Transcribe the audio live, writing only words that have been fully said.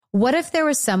What if there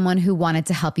was someone who wanted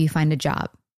to help you find a job?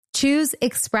 Choose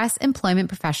Express Employment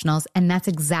Professionals, and that's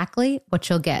exactly what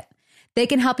you'll get. They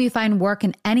can help you find work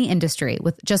in any industry.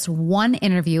 With just one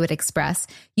interview at Express,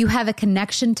 you have a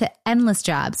connection to endless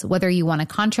jobs, whether you want a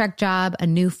contract job, a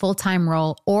new full-time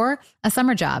role, or a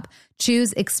summer job.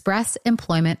 Choose Express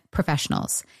Employment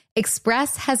Professionals.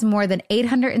 Express has more than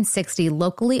 860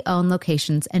 locally owned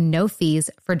locations and no fees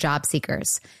for job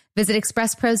seekers. Visit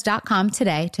expresspros.com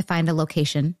today to find a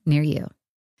location near you.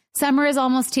 Summer is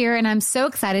almost here, and I'm so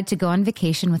excited to go on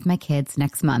vacation with my kids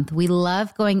next month. We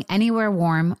love going anywhere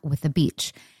warm with a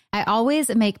beach. I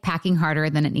always make packing harder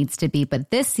than it needs to be,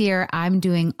 but this year I'm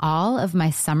doing all of my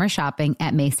summer shopping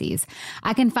at Macy's.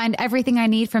 I can find everything I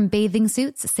need from bathing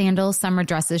suits, sandals, summer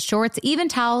dresses, shorts, even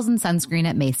towels and sunscreen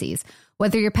at Macy's.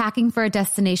 Whether you're packing for a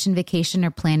destination vacation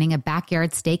or planning a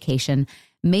backyard staycation,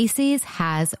 Macy's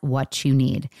has what you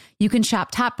need. You can shop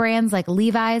top brands like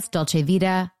Levi's, Dolce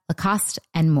Vita, Lacoste,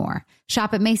 and more.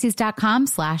 Shop at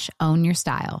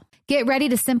Macy's.com/ownyourstyle. Get ready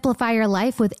to simplify your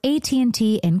life with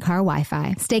AT&T in-car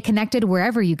Wi-Fi. Stay connected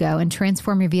wherever you go and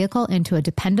transform your vehicle into a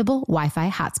dependable Wi-Fi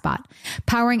hotspot.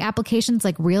 Powering applications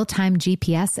like real-time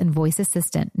GPS and voice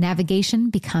assistant,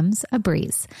 navigation becomes a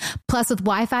breeze. Plus, with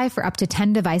Wi-Fi for up to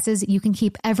 10 devices, you can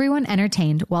keep everyone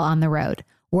entertained while on the road.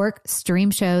 Work, stream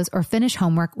shows, or finish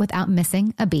homework without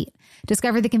missing a beat.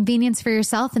 Discover the convenience for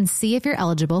yourself and see if you're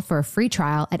eligible for a free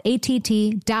trial at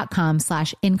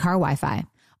att.com/in-car Wi-Fi.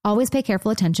 Always pay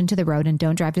careful attention to the road and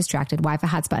don't drive distracted. Wi-Fi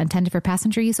hotspot intended for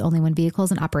passenger use only when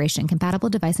vehicles in operation. Compatible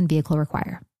device and vehicle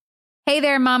require. Hey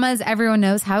there, mamas. Everyone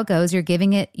knows how it goes. You're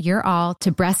giving it your all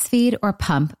to breastfeed or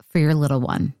pump for your little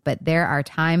one. But there are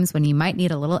times when you might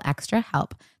need a little extra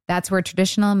help. That's where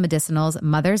Traditional Medicinal's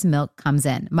Mother's Milk comes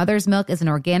in. Mother's Milk is an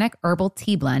organic herbal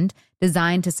tea blend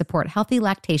designed to support healthy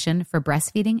lactation for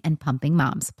breastfeeding and pumping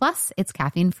moms. Plus, it's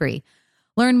caffeine-free.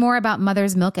 Learn more about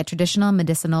Mother's Milk at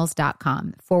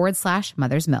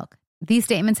traditionalmedicinals.com/Mother's Milk. These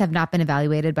statements have not been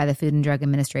evaluated by the Food and Drug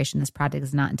Administration. This product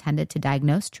is not intended to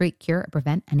diagnose, treat, cure, or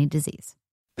prevent any disease.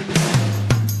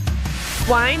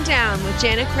 Wind Down with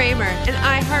Jana Kramer,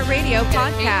 an iHeartRadio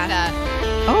podcast.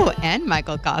 Oh, and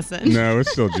Michael Cosson. No,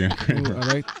 it's still Jana Kramer.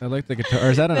 I like the guitar.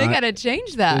 Or is that They got to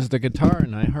change that. Is the guitar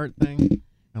an iHeart thing?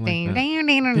 I like Ding, that. ding,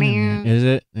 ding, ding, ding. Is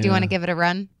it? Do you want to give it a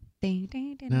run? Ding,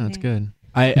 ding, ding, No, it's ding. good.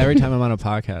 Every time I'm on a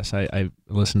podcast, I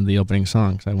listen to the opening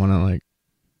songs. I want to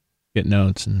get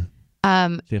notes and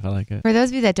see if I like it. For those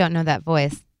of you that don't know that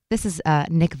voice, this is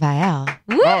Nick Viall.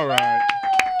 All right.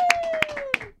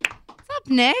 What's up,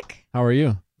 Nick? How are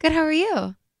you? Good. How are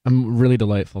you? I'm really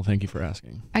delightful. Thank you for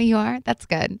asking. Oh, you are? That's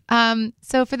good.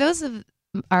 So for those of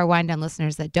our Wind Down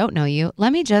listeners that don't know you,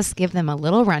 let me just give them a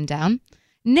little rundown.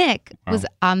 Nick was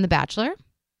on The Bachelor,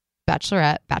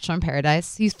 Bachelorette, Bachelor in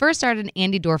Paradise. You first started an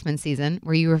Andy Dorfman season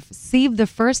where you received the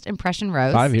first impression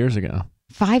rose. 5 years ago.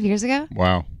 5 years ago?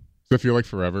 Wow. So if you're like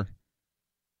forever.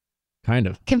 Kind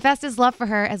of. Confessed his love for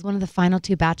her as one of the final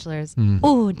two bachelors.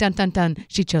 Oh, dun, dun, dun.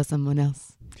 She chose someone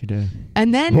else. She did.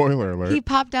 And then Spoiler alert. he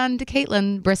popped on to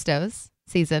Caitlin Bristow's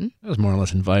season. I was more or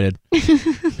less invited.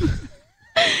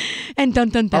 And dun,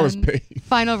 dun, dun. I was paid.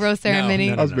 Final rose ceremony.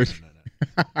 I was paid.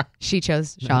 She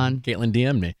chose Sean. Caitlin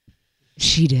DM'd me.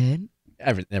 She did?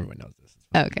 Everyone knows this.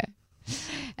 Okay.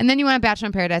 And then you went on Bachelor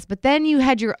in Paradise, but then you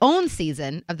had your own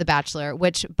season of The Bachelor,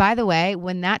 which, by the way,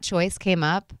 when that choice came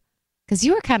up, because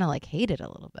you were kind of hated a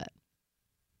little bit.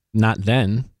 Not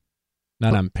then.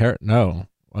 Not on No.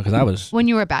 Because I was... When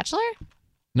you were a Bachelor?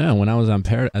 No, when I was on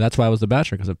Paradise. That's why I was the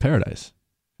Bachelor, because of Paradise.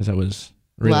 Because I was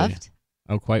really... Loved?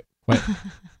 Oh, quite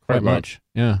Quite much.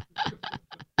 Yeah.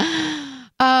 I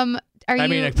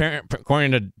mean,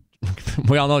 according to...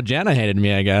 We all know Jana hated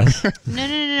me, I guess.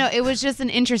 No. It was just an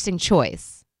interesting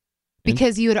choice.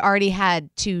 Because you had already had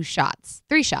 3 shots,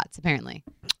 apparently.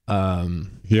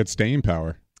 He had staying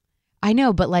power. I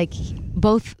know, but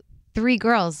both 3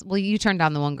 girls, well, you turned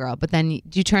down the one girl, but then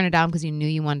did you turn it down because you knew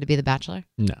you wanted to be the Bachelor?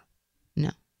 No.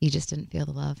 You just didn't feel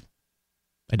the love.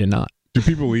 I did not. Do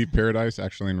people leave Paradise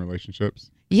actually in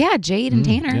relationships? Yeah, Jade and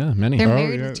Tanner. Yeah, many. They're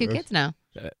married with 2 kids now.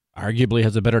 Arguably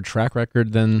has a better track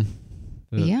record than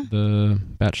the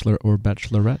Bachelor or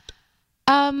Bachelorette.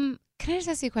 Can I just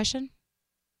ask you a question?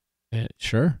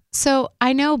 Sure. So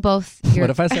I know both.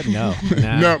 What if I said no?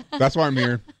 Nah. No, that's why I'm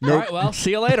here. Nope. All right, well, see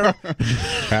you later.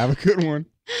 Have a good one.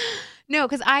 No,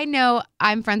 because I know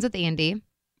I'm friends with Andy.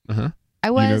 Uh-huh. I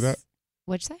was. You know that?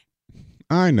 What'd you say?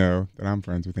 I know that I'm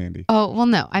friends with Andy. Oh, well,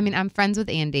 no. I mean, I'm friends with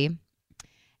Andy.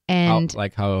 And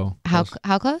how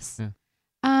close? Yeah.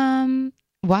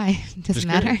 Why? Doesn't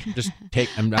matter. Just take.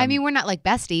 I mean, we're not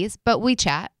besties, but we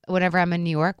chat. Whenever I'm in New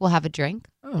York, we'll have a drink.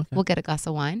 Oh, okay. We'll get a glass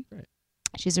of wine. Great.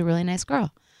 She's a really nice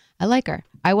girl. I like her.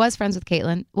 I was friends with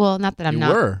Caitlin. Well, not that I'm You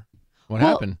not. were. What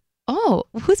happened? Oh,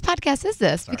 whose podcast is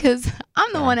this? Sorry. Because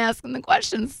I'm the one asking the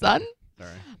questions, son.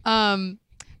 Sorry.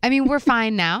 I mean, we're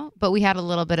fine now, but we had a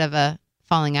little bit of a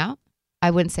falling out.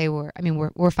 I wouldn't say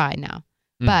we're fine now.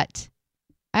 But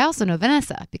I also know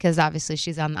Vanessa because obviously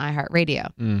she's on the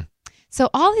iHeartRadio. So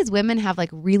all these women have like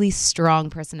really strong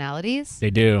personalities.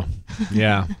 They do.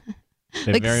 Yeah.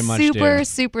 They like very much super, do.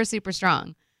 super, super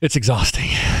strong. It's exhausting.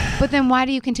 But then why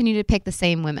do you continue to pick the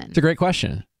same women? It's a great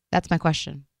question. That's my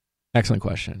question. Excellent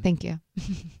question. Thank you.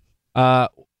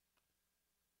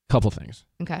 Couple things.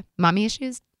 Okay. Mommy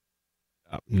issues?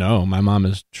 No, my mom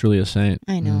is truly a saint.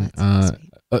 I know. That's so sweet.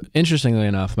 Interestingly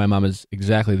enough, my mom is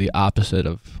exactly the opposite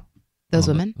of Those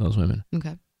women? Those women.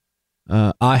 Okay.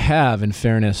 I have, in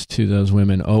fairness to those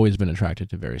women, always been attracted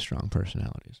to very strong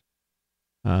personalities.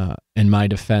 In my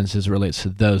defense, as it relates to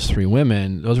those three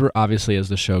women, those were obviously, as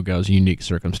the show goes, unique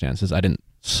circumstances. I didn't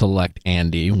select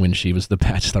Andy when she was the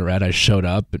bachelorette. I showed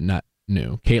up, but not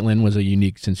knew. Caitlin was a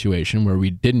unique situation where we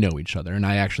did know each other, and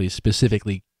I actually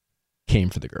specifically came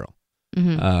for the girl.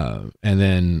 Mm-hmm. And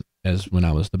then, as when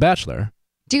I was the bachelor.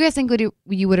 Do you guys think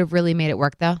you would have really made it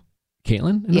work, though?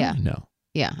 Caitlin? Yeah. No.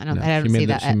 Yeah, I don't No. see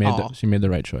that at all. She made the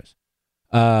right choice.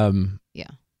 Yeah.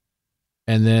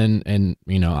 And then,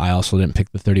 I also didn't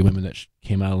pick the 30 women that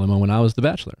came out of limo when I was the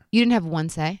bachelor. You didn't have one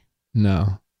say?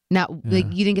 No. Like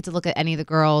you didn't get to look at any of the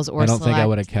girls or I don't think I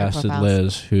would have select their casted profiles?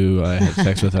 Liz, who I had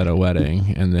sex with at a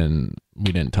wedding, and then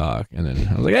we didn't talk. And then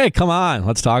I was like, hey, come on,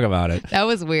 let's talk about it. That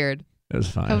was weird. It was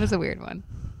fine. That was a weird one.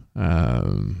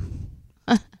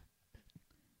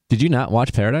 Did you not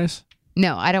watch Paradise?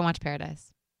 No, I don't watch Paradise.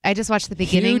 I just watched the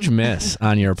beginning. Huge miss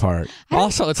on your part.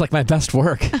 Also, it's like my best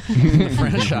work in the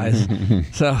franchise.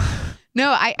 So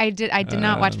No, I did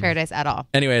not watch Paradise at all.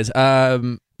 anyways,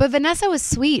 But Vanessa was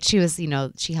sweet. She was,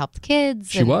 she helped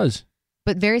kids. she was.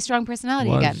 But very strong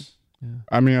personality again. Yeah.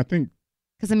 I mean, I think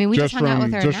Because, we just hung out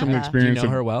with her in just from the Napa. Do you experience know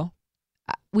her well?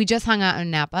 We just hung out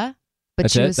in Napa, but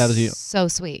That's she it? was, That was you? so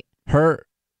sweet. Her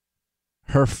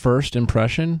first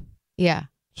impression, Yeah.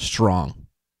 strong.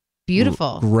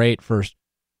 Beautiful. Great first.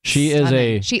 She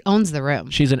Stunning. She owns the room.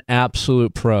 She's an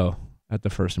absolute pro at the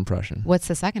first impression. What's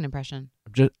the second impression?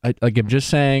 I'm just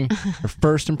saying, her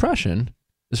first impression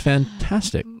is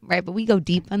fantastic. Right, but we go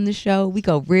deep on the show. We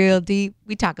go real deep.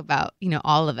 We talk about,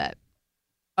 all of it.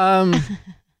 Her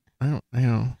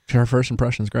first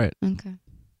impression is great. Okay.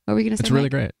 What were we going to say? It's really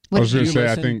Mike? great. I was going to you say,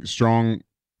 I listen? think strong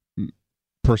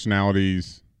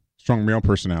male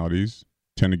personalities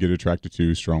tend to get attracted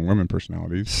to strong women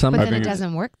personalities. But I then think it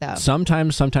doesn't work, though.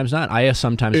 Sometimes not. I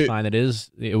sometimes find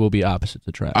it will be opposites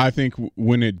attract. I think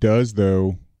when it does,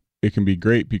 though, it can be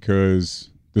great because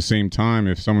the same time,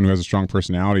 if someone who has a strong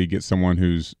personality gets someone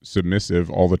who's submissive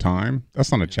all the time,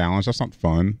 that's not a challenge. That's not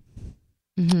fun.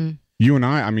 Mm-hmm. You and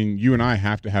I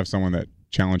have to have someone that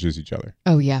challenges each other.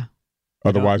 Oh, yeah.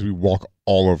 Otherwise, we walk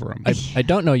all over them. I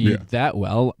don't know you Yeah. that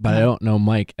well, but I don't know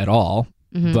Mike at all.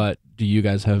 Mhm. But do you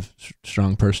guys have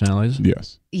strong personalities?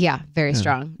 Yes. Yeah, very Yeah,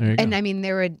 strong. there you go. And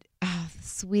they were the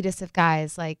sweetest of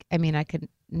guys. Like, I could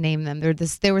name them.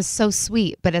 They were so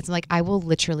sweet, but it's like, I will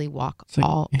literally walk It's like,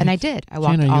 all, and I did. I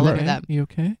walked Jen, are all you over okay? them. You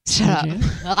okay? Shut up. Jen? Jen,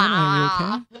 are you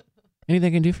okay? Anything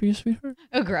I can do for you, sweetheart?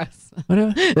 Oh, gross.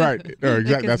 Whatever. Right. No,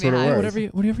 exactly. That's what it was.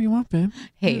 Whatever you want, babe.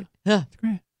 Hate. It's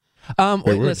great. They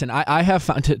would. Listen, I have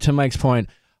found, to Mike's point,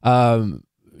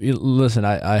 listen,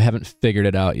 I haven't figured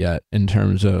it out yet in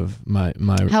terms of my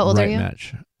How old are right you?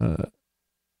 match.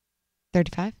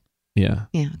 35? Yeah,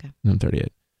 Yeah, okay. I'm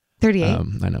 38. 38?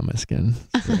 I know my skin.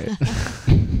 It's great.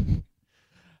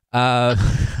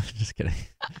 Just kidding.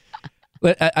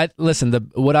 Listen,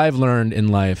 what I've learned in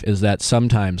life is that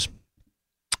sometimes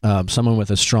someone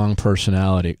with a strong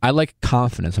personality, I like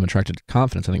confidence. I'm attracted to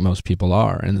confidence. I think most people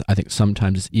are. And I think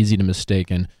sometimes it's easy to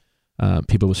mistake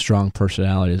people with strong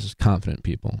personalities as confident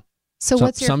people. So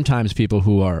what's your... Sometimes people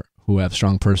who have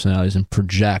strong personalities and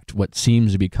project what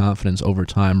seems to be confidence over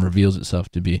time reveals itself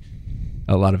to be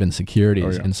a lot of insecurities.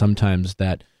 Oh, yeah. And sometimes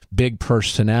that big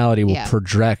personality will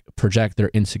project their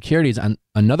insecurities on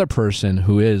another person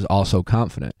who is also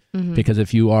confident. Mhm. Because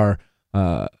if you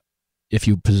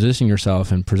position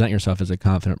yourself and present yourself as a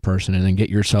confident person and then get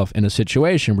yourself in a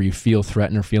situation where you feel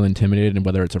threatened or feel intimidated, and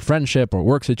whether it's a friendship or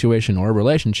work situation or a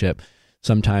relationship,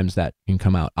 sometimes that can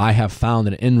come out. I have found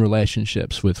that in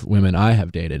relationships with women I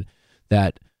have dated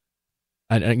that,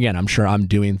 and again, I'm sure I'm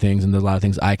doing things and there's a lot of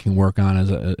things I can work on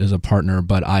as a partner,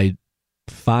 but I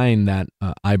find that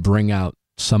I bring out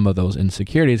some of those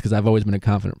insecurities because I've always been a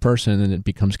confident person, and it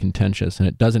becomes contentious,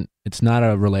 and it's not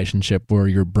a relationship where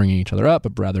you're bringing each other up,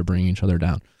 but rather bringing each other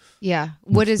down. Yeah.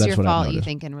 What is That's your what I've fault, you noticed.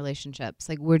 think, in relationships?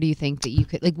 Like, where do you think that you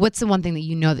could, like, what's the one thing that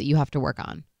you know that you have to work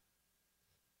on?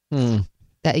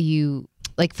 That you,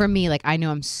 like, for me, like, I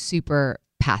know I'm super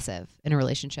passive in a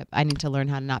relationship. I need to learn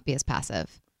how to not be as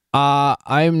passive.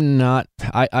 I'm not,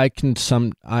 I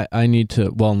need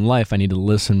to, well, in life, I need to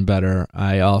listen better.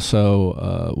 I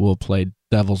also will play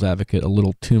devil's advocate a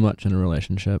little too much in a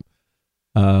relationship.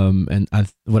 And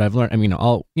what I've learned, I mean,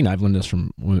 I've learned this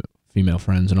from female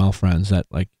friends and all friends that,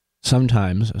 like,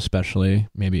 sometimes, especially,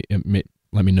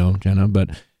 let me know, Jenna,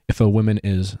 but if a woman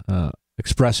is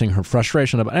expressing her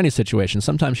frustration about any situation,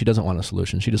 sometimes she doesn't want a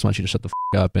solution. She just wants you to shut the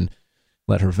up and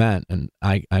let her vent. And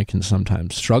I can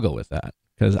sometimes struggle with that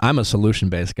because I'm a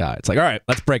solution-based guy. It's like, all right,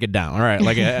 let's break it down. All right,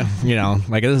 like,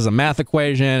 like this is a math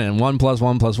equation and 1 +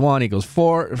 1 + 1 equals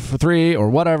 4 for 3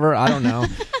 or whatever. I don't know.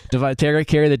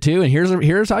 Carry the 2, and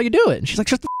here's how you do it. And she's like,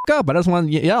 shut the up. I just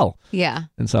want to yell. Yeah.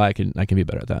 And so I can be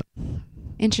better at that.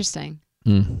 Interesting.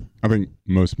 I think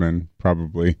most men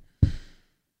probably.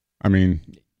 I mean,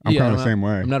 I'm kind of the same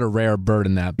way. I'm not a rare bird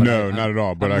in that. But no, not at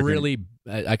all. But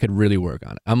I could really work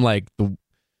on it. I'm like,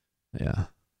 yeah,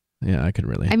 I could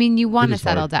really. I mean, you want to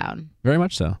settle down. Very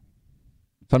much so.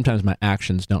 Sometimes my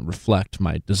actions don't reflect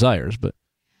my desires, but.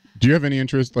 Do you have any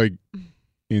interest, like,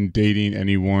 in dating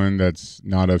anyone that's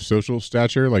not of social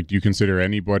stature? Like, do you consider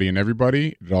anybody and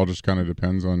everybody? It all just kind of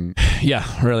depends on. Yeah,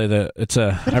 really.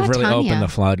 I've really opened the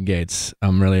floodgates.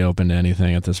 I'm really open to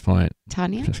anything at this point.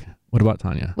 Tanya? What about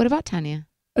Tanya? What about Tanya?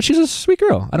 She's a sweet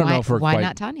girl. I don't know if we're why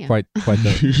not Tanya? Quite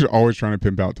You're always trying to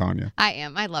pimp out Tanya. I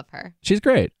am. I love her. She's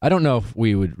great. I don't know if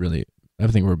we would really. I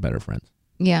think we're better friends.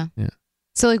 Yeah. Yeah.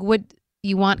 So, like, would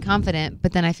you want confident,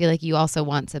 but then I feel like you also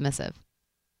want submissive?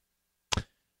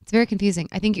 It's very confusing.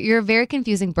 I think you're a very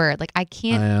confusing bird. Like, I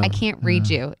can't read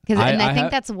you because, I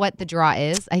think that's what the draw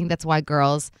is. I think that's why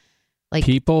girls like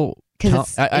people.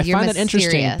 I find that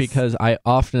interesting mysterious. because I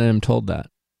often am told that,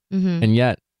 and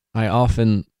yet I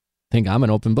often think I'm an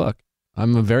open book.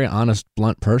 I'm a very honest,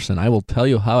 blunt person. I will tell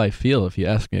you how I feel if you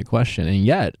ask me a question, and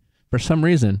yet for some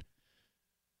reason,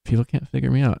 people can't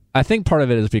figure me out. I think part of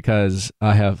it is because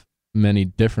I have many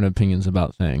different opinions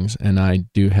about things, and I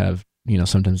do have.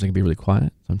 Sometimes I can be really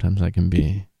quiet. Sometimes I can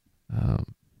be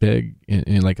big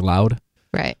and like loud.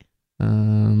 Right.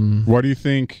 What do you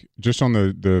think? Just on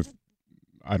the,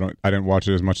 I didn't watch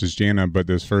it as much as Jana, but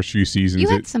those first few seasons, you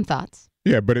had some thoughts.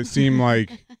 Yeah, but it seemed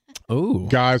like oh,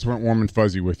 guys weren't warm and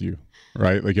fuzzy with you,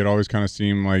 right? Like it always kind of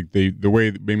seemed like the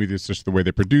way maybe it's just the way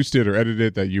they produced it or edited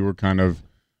it that you were kind of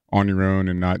on your own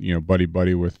and not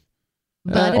buddy with.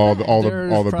 All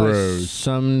the bros.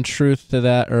 Some truth to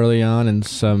that early on, and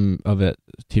some of it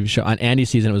TV show on Andy's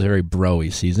season. It was a very bro-y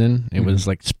season. It was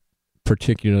like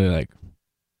particularly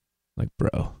like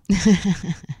bro.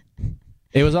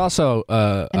 It was also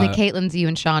and the Caitlyn's, you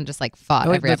and Sean just like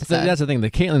fought every episode. That's the thing.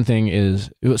 The Caitlyn thing is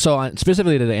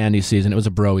specifically to the Andy season. It was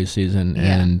a bro-y season,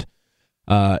 and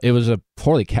it was a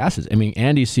poorly casted. I mean,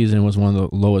 Andy's season was one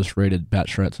of the lowest rated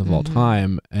bachelorettes of all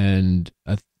time, and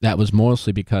that was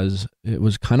mostly because it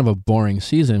was kind of a boring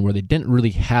season where they didn't really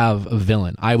have a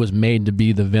villain. I was made to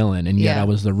be the villain, and yet I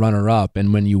was the runner-up.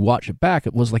 And when you watch it back,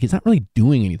 it was like he's not really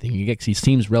doing anything. He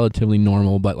seems relatively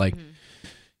normal, but like,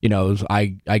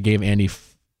 I gave Andy.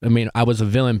 I was a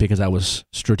villain because I was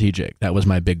strategic. That was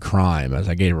my big crime, as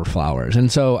I gave her flowers.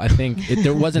 And so I think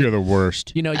there wasn't. You're the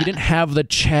worst. You didn't have the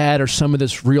Chad or some of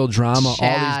this real drama,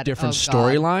 all these different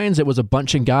storylines. It was a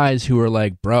bunch of guys who were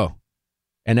like, bro.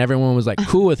 And everyone was like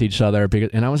cool with each other,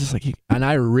 and I was just like, and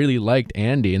I really liked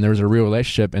Andy, and there was a real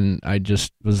relationship, and I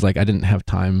just was like, I didn't have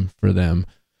time for them.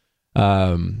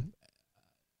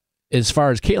 As far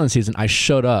as Caitlyn's season, I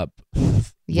showed up late,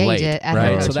 you did,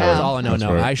 right? So that was all I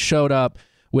know. Right. I showed up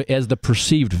as the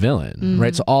perceived villain,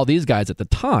 right? So all these guys at the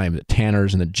time, the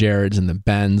Tanners and the Jareds and the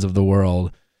Bens of the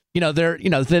world,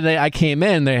 I came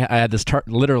in, I had this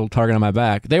literal target on my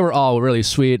back. They were all really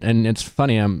sweet, and it's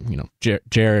funny. I'm,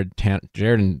 Jared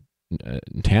and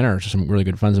Tanner are some really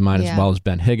good friends of mine, as well as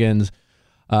Ben Higgins.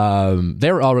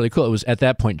 They were all really cool. It was at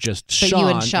that point just Sean. You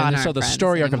and Sean so the friends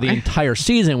story arc of the entire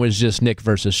season was just Nick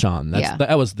versus Sean.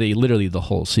 That was literally the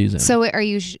whole season. So are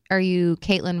you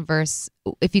Caitlyn versus?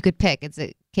 If you could pick, is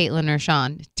it Caitlyn or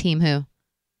Sean? Team who?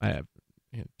 I have.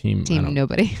 Team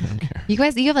nobody. I don't care. You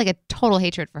have like a total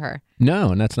hatred for her.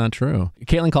 No, and that's not true.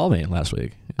 Caitlyn called me last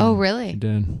week. Oh, really? She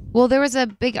did. Well, there was a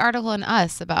big article in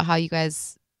Us about how you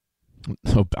guys.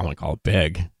 Oh, I want to call it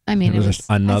big. I mean, it was just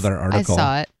another article. I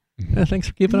saw it. Yeah, thanks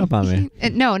for keeping up on me.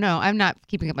 No, I'm not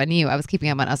keeping up on you. I was keeping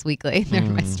up on Us Weekly. They're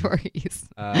my stories.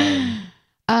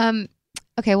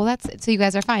 Okay, well so you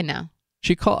guys are fine now.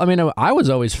 She called. I was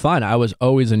always fine. I was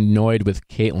always annoyed with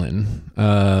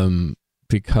Caitlyn.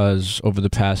 because over the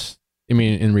past,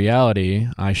 in reality,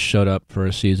 I showed up for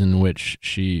a season which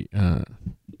she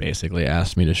basically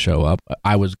asked me to show up.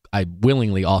 I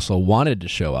willingly also wanted to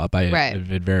show up. I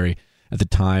had very, at the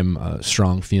time,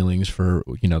 strong feelings for,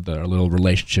 the little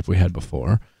relationship we had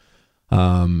before.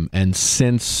 And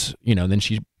since, then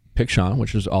she picked Sean,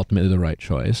 which was ultimately the right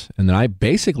choice. And then I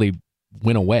basically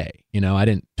went away. I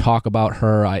didn't talk about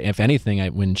her. If anything,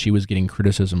 when she was getting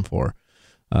criticism for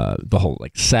the whole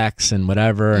like sex and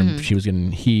whatever, and she was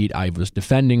getting heat, I was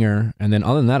defending her. And then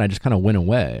other than that, I just kind of went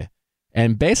away.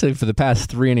 And basically for the past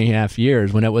 3.5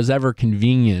 years, when it was ever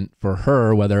convenient for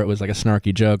her, whether it was like a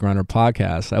snarky joke or on her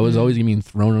podcast, I was always being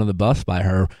thrown under the bus by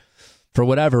her for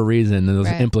whatever reason. There was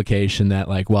an implication that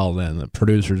like, well, then the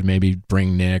producers maybe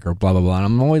bring Nick or blah, blah, blah. And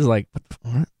I'm always like,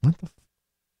 what the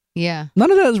yeah.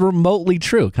 None of that is remotely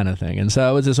true kind of thing. And so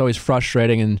it was just always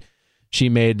frustrating. And she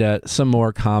made some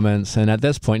more comments. And at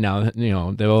this point now,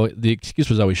 the excuse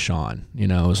was always Sean. It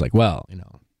was like, well,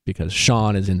 because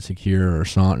Sean is insecure or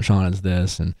Sean is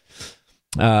this. And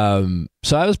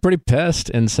so I was pretty pissed.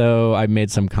 And so I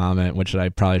made some comment, which I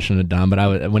probably shouldn't have done.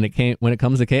 But when it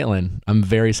comes to Caitlin, I'm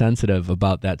very sensitive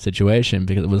about that situation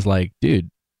because it was like, dude,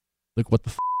 look what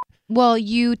the Well,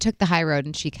 you took the high road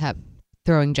and she kept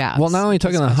throwing jabs. Well, not only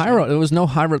taking the high road, it was no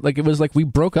high road. Like, it was like we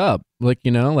broke up. Like,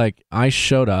 like I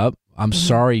showed up. I'm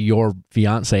sorry your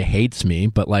fiance hates me,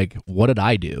 but like, what did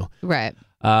I do? Right.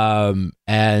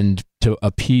 And to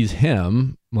appease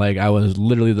him, like I was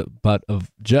literally the butt of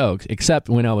jokes, except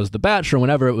when I was the Bachelor,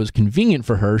 whenever it was convenient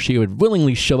for her, she would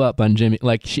willingly show up on Jimmy.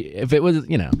 Like if it was,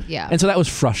 Yeah. And so that was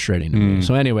frustrating to me.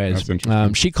 So anyways,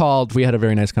 she called, we had a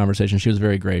very nice conversation. She was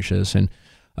very gracious, and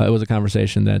it was a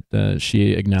conversation that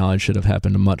she acknowledged should have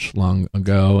happened much long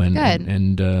ago, and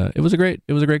it was a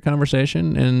great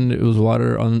conversation, and it was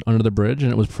water under the bridge,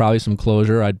 and it was probably some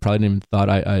closure I'd probably didn't even thought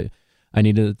I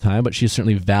needed at the time, but she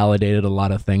certainly validated a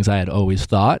lot of things I had always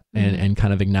thought and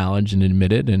kind of acknowledged and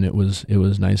admitted, and it was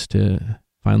nice to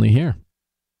finally hear.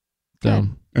 So,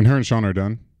 and her and Sean are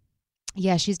done.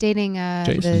 Yeah, she's dating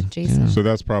Jason. Jason. Yeah. So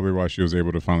that's probably why she was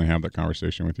able to finally have that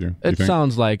conversation with you. It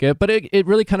sounds like it, but it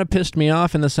really kind of pissed me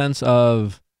off in the sense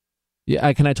of,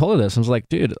 I told her this. I was like,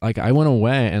 dude, like I went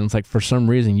away, and it's like for some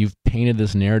reason you've painted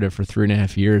this narrative for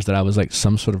 3.5 years that I was like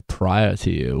some sort of pariah to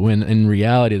you, when in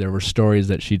reality there were stories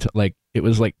that she like it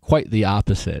was like quite the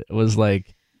opposite. It was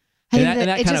like.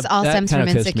 It just all stems from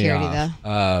insecurity,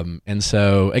 though. And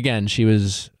so, again, she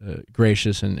was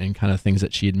gracious and kind of things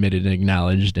that she admitted and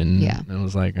acknowledged. And I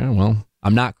was like, oh, well,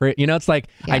 I'm not great. It's like,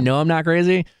 I know I'm not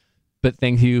crazy, but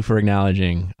thank you for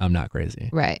acknowledging I'm not crazy.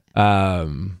 Right. I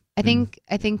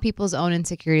think people's own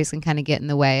insecurities can kind of get in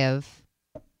the way of,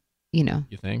 You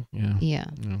think? Yeah.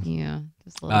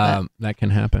 Just a little bit. That can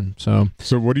happen. So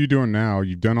what are you doing now?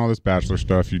 You've done all this Bachelor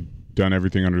stuff. You've done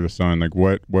everything under the sun. Like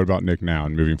what about Nick now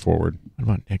and moving forward? What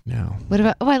about Nick now?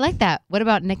 I like that. What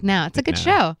about Nick now? It's a good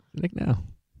show. Nick now.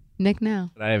 Nick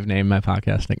now. I have named my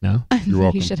podcast Nick Now. You're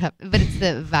welcome. You should have, but it's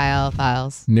the Viall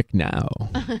Files. Nick Now.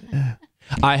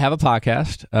 I have a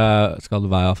podcast. It's called the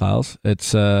Viall Files.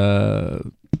 It's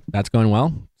that's going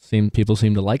well. People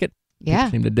seem to like it. Yeah.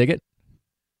 People seem to dig it.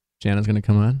 Jana's going to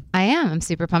come on. I am. I'm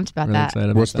super pumped about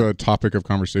that. What's the topic of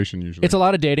conversation usually? It's a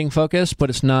lot of dating focus, but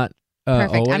it's not.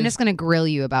 Perfect. Always. I'm just going to grill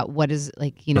you about what is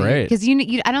because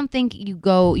you I don't think you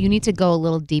need to go a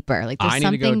little deeper. Like there's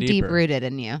something deep rooted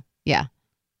in you. Yeah.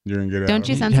 You're going to get it. Don't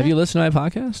you sense Have you listened to my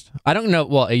podcast? I don't know.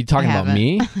 Well, are you talking about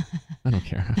me? I don't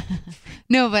care.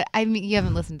 No, but I mean, you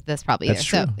haven't listened to this probably either. That's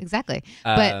true. So exactly.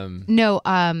 But no,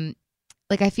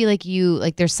 like I feel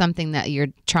like there's something that you're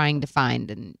trying to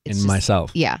find and it's in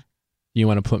myself. Yeah. You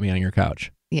want to put me on your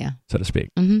couch. Yeah. So to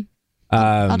speak. Mm-hmm.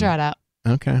 I'll draw it out.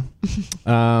 Okay.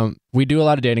 We do a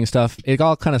lot of dating stuff. It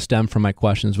all kind of stemmed from my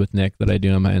questions with Nick that I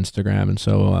do on my Instagram. And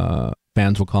so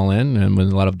fans will call in, and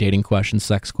with a lot of dating questions,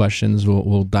 sex questions,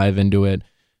 we'll dive into it.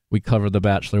 We cover The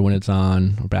Bachelor when it's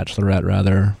on, or Bachelorette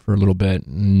rather, for a little bit.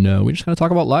 And we just kind of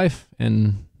talk about life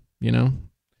and,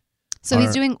 So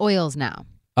he's doing oils now.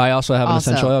 I also have an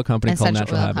essential oil company called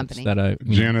Natural Habits.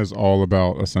 Jana's all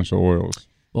about essential oils.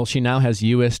 Well, she now has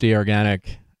USD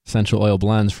organic essential oil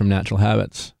blends from Natural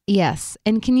Habits. Yes.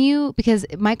 And because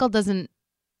Michael doesn't,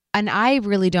 and I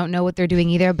really don't know what they're doing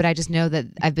either, but I just know that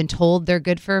I've been told they're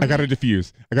good for. I got to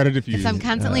diffuse. So I'm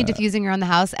constantly diffusing around the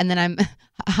house, and then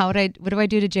what do I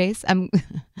do to Jace?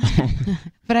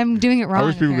 But I'm doing it wrong. I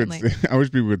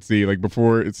wish people could see, like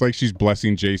before, it's like she's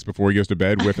blessing Jace before he goes to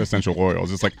bed with essential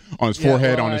oils. It's like on his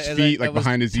forehead, on his feet, like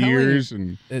behind his ears.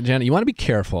 And Jana, you want to be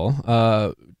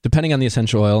careful. Depending on the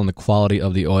essential oil and the quality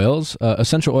of the oils,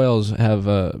 essential oils have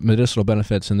medicinal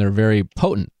benefits, and they're very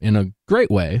potent in a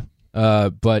great way.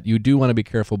 but you do want to be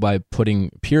careful by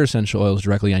putting pure essential oils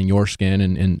directly on your skin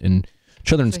and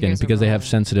children's skin because they have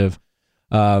sensitive.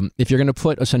 If you're going to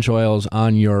put essential oils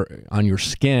on your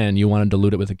skin, you want to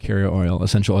dilute it with a carrier oil.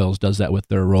 Essential Oils does that with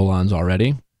their roll-ons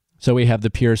already. So we have the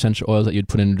pure essential oils that you'd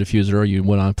put in a diffuser, or you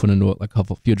want to put into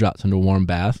a few drops into a warm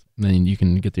bath, and then you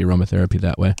can get the aromatherapy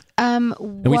that way. And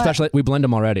we blend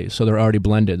them already, so they're already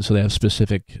blended, so they have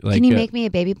specific. Can you make me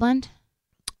a baby blend?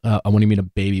 What do you mean a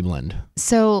baby blend?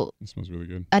 So it smells really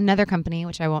good. Another company,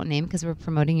 which I won't name because we're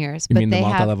promoting yours. You mean the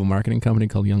multi-level marketing company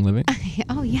called Young Living?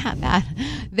 Oh yeah, that.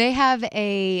 They have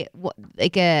a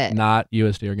not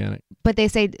USD organic, but they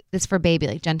say it's for baby,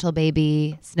 like gentle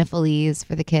baby, sniffles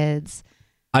for the kids.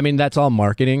 I mean, that's all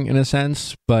marketing in a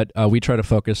sense, but we try to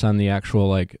focus on the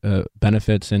actual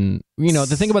benefits. And, the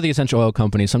thing about the essential oil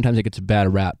companies, sometimes it gets a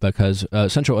bad rap because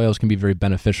essential oils can be very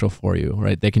beneficial for you,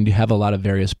 right? They can have a lot of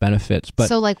various benefits. But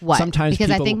so like what? Sometimes because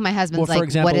I think my husband's for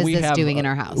example, what is this doing in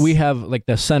our house? We have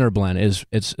the center blend. It's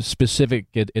specific.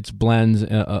 It's blends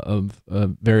of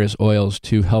various oils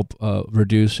to help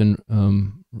reduce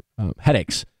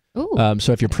headaches.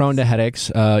 So if you're prone to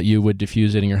headaches, you would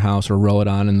diffuse it in your house or roll it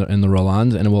on in the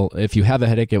roll-ons, and if you have a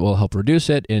headache, it will help reduce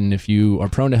it. And if you are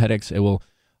prone to headaches, it will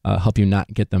help you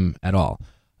not get them at all.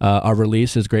 Our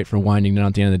release is great for winding down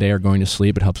at the end of the day or going to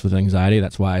sleep. It helps with anxiety.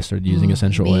 That's why I started using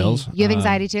essential oils. You have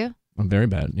anxiety too? I'm very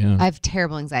bad. Yeah, I have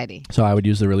terrible anxiety. So I would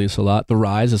use the release a lot. The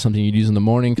rise is something you'd use in the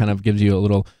morning. Kind of gives you a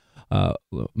little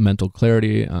mental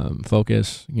clarity,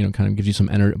 focus. Kind of gives you some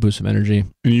boost of energy.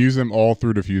 And you use them all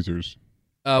through diffusers.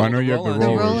 I know you have the rollers.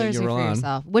 The rollers are for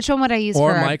yourself. Which one would I use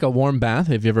for? Or, Mike, a warm bath.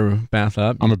 Have you ever bath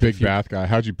up? I'm a big bath guy.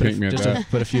 How'd you paint me at that?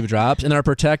 Put a few drops. And our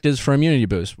Protect is for immunity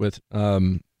boost.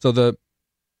 So the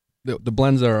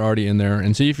blends are already in there.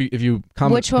 And so if you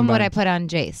which one would I put on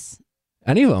Jace?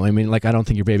 Any of them. I mean, I don't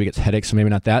think your baby gets headaches, so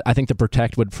maybe not that. I think the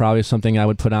Protect would probably be something I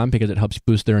would put on because it helps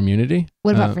boost their immunity.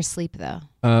 What about for sleep, though?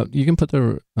 You can put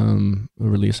the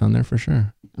release on there for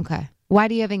sure. Okay. Why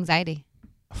do you have anxiety?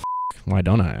 Why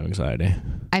don't I have anxiety?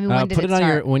 I mean, when did it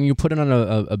start? When you put it on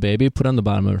a baby, put it on the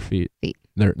bottom of her feet.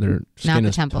 Their skin not the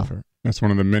is temple. Tougher. That's one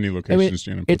of the many locations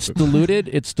Jana puts it.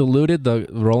 It's diluted the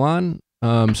roll-on.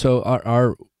 So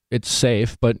our it's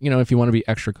safe, but if you want to be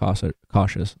extra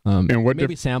cautious, and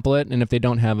maybe sample it, and if they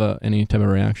don't have any type of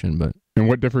reaction, but. And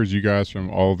what differs you guys from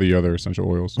all the other essential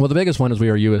oils? Well, the biggest one is we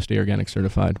are USDA organic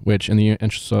certified, which in the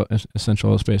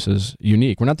essential oil space is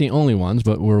unique. We're not the only ones,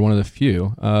 but we're one of the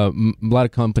few. A lot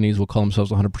of companies will call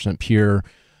themselves 100% pure.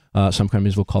 Some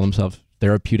companies will call themselves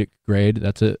therapeutic grade.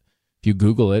 That's it. If you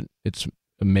Google it, it's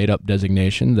a made-up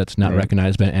designation that's not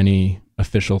recognized by any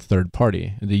official third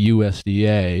party. The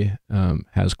USDA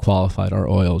has qualified our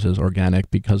oils as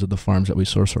organic because of the farms that we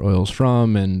source our oils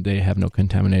from, and they have no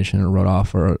contamination or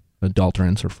runoff or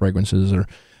adulterants or fragrances or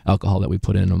alcohol that we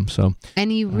put in them. So,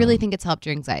 and you really think it's helped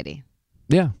your anxiety?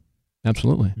 Yeah,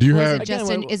 absolutely. Do you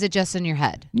is it just in your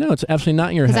head? No, it's absolutely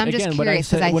not in your head. I'm just curious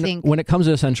because I think when it comes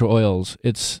to essential oils,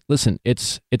 it's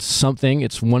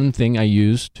one thing I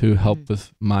use to help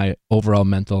with my overall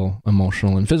mental,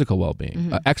 emotional, and physical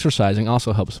well-being. Exercising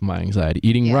also helps with my anxiety.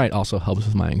 Eating right also helps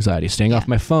with my anxiety. Staying off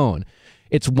my phone.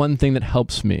 It's one thing that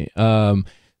helps me.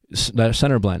 That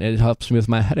center blend, it helps me with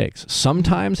my headaches.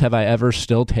 Sometimes have I ever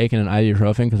still taken an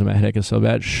ibuprofen because my headache is so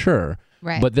bad? Sure.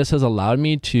 Right. But this has allowed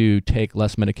me to take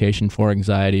less medication for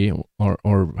anxiety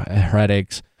or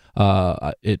headaches.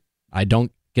 I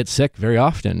don't get sick very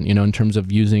often, in terms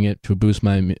of using it to boost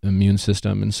my immune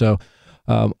system. And so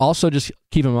also just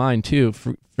keep in mind too,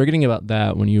 forgetting about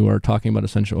that when you are talking about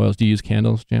essential oils, do you use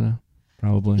candles, Jana?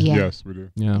 Probably. Yeah. Yes, we do.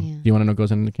 Yeah. Do you want to know what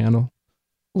goes into the candle?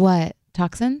 What?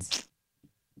 Toxins?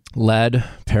 Lead,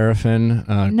 paraffin,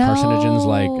 carcinogens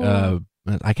like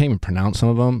I can't even pronounce some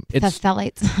of them. It's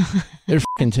phthalates. They're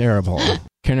fucking terrible.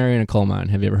 Canary in a coal mine.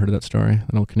 Have you ever heard of that story?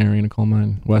 An old canary in a coal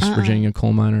mine, West Virginia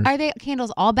coal miners. Are they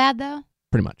candles all bad though?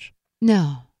 Pretty much.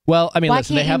 No. Well, I mean, why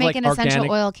listen, can't they have you make an organic,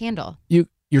 essential oil candle?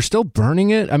 You're still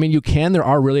burning it. I mean, you can. There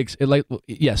are really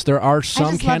yes, there are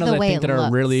some candles I think that are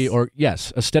really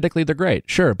aesthetically they're great.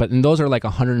 Sure, but those are like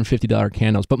 $150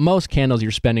 candles. But most candles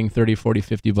you're spending $30,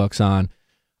 $40, $50 on.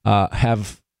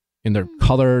 They're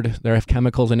colored, they have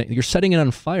chemicals in it. You're setting it on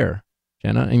fire,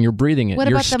 Jana, and you're breathing it. What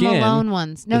your about skin, the Malone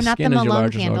ones? No, not the Malone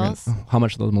candles. How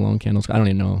much are those Malone candles? I don't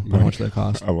even know how much they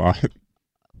cost. A lot.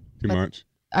 Too much.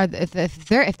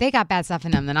 If they got bad stuff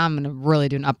in them, then I'm going to really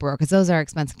do an uproar because those are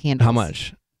expensive candles. How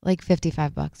much? Like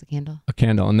 $55 a candle. A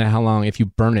candle. And then how long, if you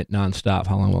burn it nonstop,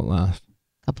 how long will it last?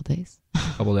 Couple days.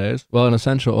 Couple days. Well, an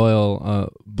essential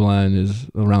oil blend is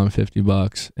around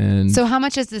 $50. And so how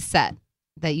much is this set?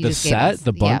 that you the just set, gave us.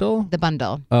 the bundle? Yeah, the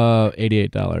bundle.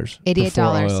 $88. $88 for 4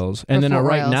 oils. And then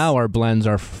right now our blends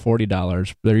are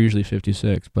 $40. They're usually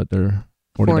 $56, but they're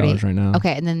 $40 right now.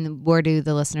 Okay, and then where do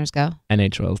the listeners go?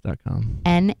 NHOils.com.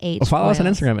 NH. Follow us on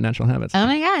Instagram at Natural Habits. Oh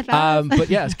my God. But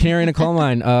yes, canary in a coal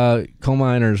mine. Coal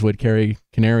miners would carry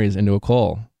canaries into a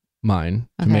coal mine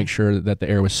to make sure that the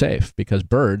air was safe, because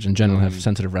birds in general have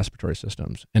sensitive respiratory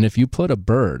systems. And if you put a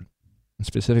bird, and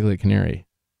specifically a canary,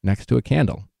 next to a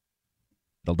candle,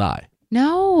 they'll die.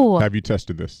 No. Have you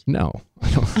tested this? No.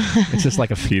 It's just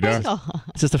like a PETA.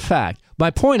 It's just a fact.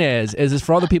 My point is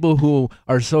for all the people who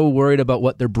are so worried about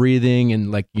what they're breathing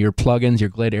and like your plugins, your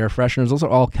Glade air fresheners, those are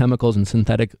all chemicals and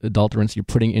synthetic adulterants you're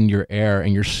putting into your air,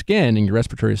 and your skin and your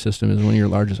respiratory system is one of your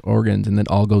largest organs, and that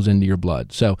all goes into your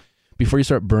blood. So before you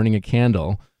start burning a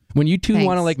candle, when you two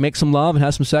want to like make some love and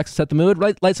have some sex, set the mood,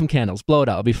 light some candles, blow it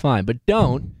out, it'll be fine. But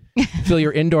don't fill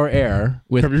your indoor air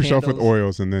with Cover yourself candles. with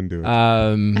oils and then do it.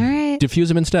 All right. Diffuse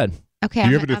them instead. Okay. Do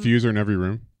you have a diffuser in every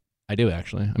room? I do,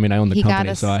 actually. I mean, I own the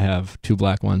company, so I have 2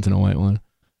 black ones and a white one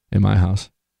in my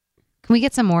house. Can we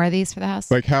get some more of these for the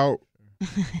house? Like how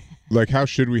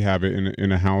should we have it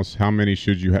in a house? How many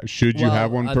should you have? Should you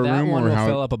have one per that room, one or will how?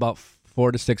 fill up about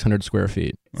 400 to 600 square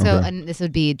feet. So, and this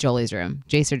would be Jolie's room,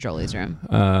 Jace or Jolie's room.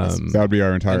 That would be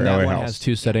our entire and LA that one house. has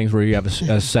 2 settings where you have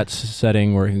a set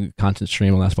setting where constant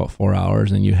stream will last about 4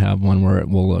 hours, and you have one where it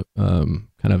will kind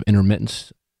of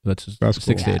intermittence. That's 6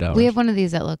 to 8 hours. We have one of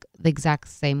these that look the exact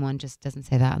same one, just doesn't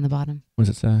say that on the bottom. What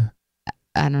does it say?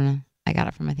 I don't know. I got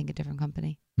it from, I think, a different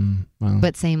company. Well,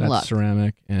 but same that's look.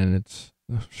 Ceramic, and it's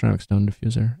a ceramic stone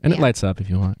diffuser. And it lights up if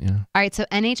you want, yeah. All right, so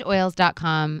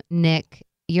NHOils.com. Nick,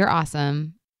 you're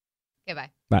awesome. Okay, bye.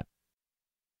 Bye.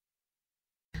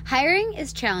 Hiring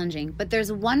is challenging, but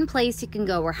there's one place you can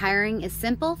go where hiring is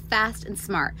simple, fast, and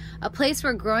smart. A place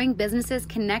where growing businesses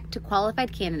connect to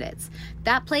qualified candidates.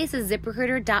 That place is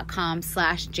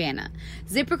ZipRecruiter.com/Jana.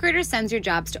 ZipRecruiter sends your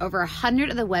jobs to over 100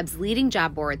 of the web's leading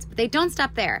job boards, but they don't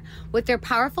stop there. With their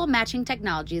powerful matching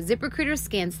technology, ZipRecruiter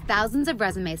scans thousands of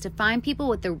resumes to find people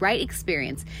with the right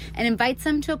experience and invites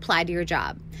them to apply to your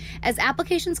job. As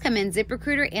applications come in,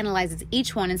 ZipRecruiter analyzes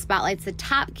each one and spotlights the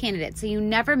top candidates so you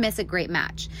never miss a great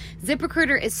match.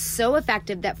 ZipRecruiter is so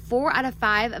effective that 4 out of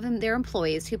 5 of their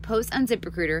employees who post on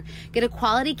ZipRecruiter get a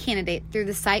quality candidate through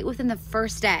the site within the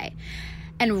first day.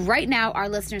 And right now, our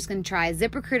listeners can try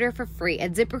ZipRecruiter for free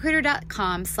at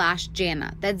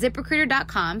ZipRecruiter.com/Jana. That's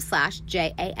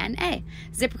ZipRecruiter.com/JANA.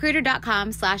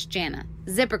 ZipRecruiter.com/Jana.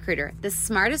 ZipRecruiter, the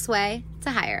smartest way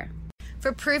to hire.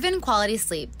 For proven quality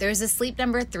sleep, there's a Sleep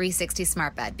Number 360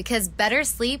 smart bed, because better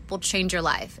sleep will change your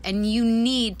life, and you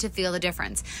need to feel the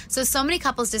difference. So many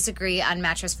couples disagree on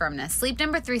mattress firmness. Sleep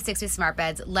Number 360 smart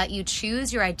beds let you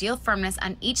choose your ideal firmness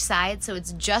on each side, so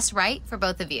it's just right for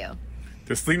both of you.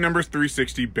 The Sleep Number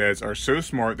 360 beds are so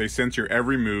smart they sense your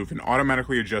every move and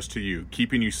automatically adjust to you,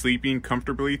 keeping you sleeping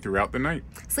comfortably throughout the night.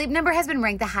 Sleep Number has been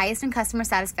ranked the highest in customer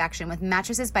satisfaction with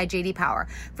mattresses by J.D. Power.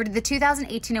 For the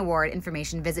 2018 award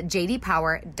information, visit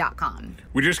jdpower.com.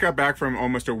 We just got back from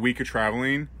almost a week of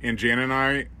traveling, and Jan and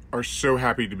I are so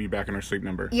happy to be back in our Sleep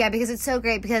Number. Yeah, because it's so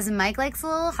great, because Mike likes a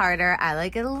little harder, I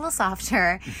like it a little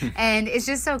softer, and it's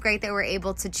just so great that we're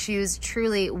able to choose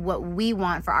truly what we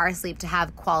want for our sleep to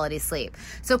have quality sleep.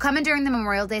 So come in during the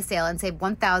Memorial Day sale and save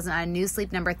 $1,000 on a new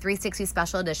Sleep Number 360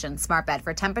 Special Edition smart bed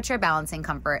for temperature balancing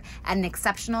comfort at an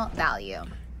exceptional value.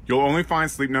 You'll only find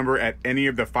Sleep Number at any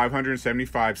of the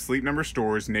 575 Sleep Number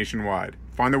stores nationwide.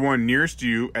 Find the one nearest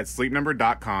you at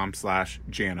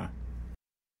sleepnumber.com/Jana.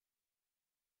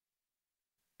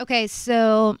 Okay,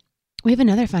 so we have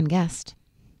another fun guest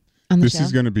on the show. This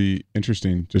is going to be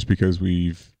interesting just because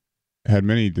we've had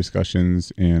many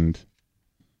discussions and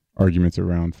arguments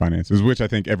around finances, which I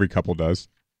think every couple does.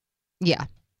 Yeah.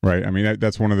 Right? I mean,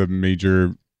 that's one of the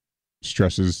major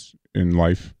stresses in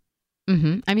life.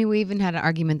 Mm-hmm. I mean, we even had an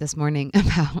argument this morning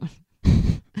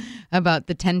about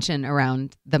the tension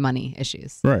around the money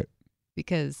issues. Right.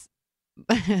 Because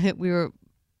we were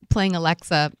playing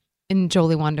Alexa and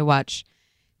Jolie wanted to watch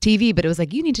TV, but it was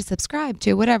like, you need to subscribe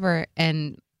to whatever.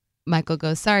 And Michael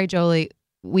goes, sorry, Jolie,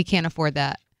 we can't afford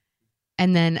that.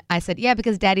 And then I said, yeah,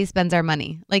 because daddy spends our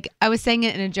money. Like, I was saying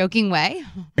it in a joking way.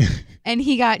 And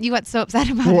you got so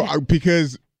upset about it. Well,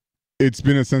 because it's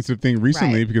been a sensitive thing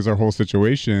recently, because our whole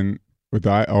situation with the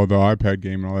iPad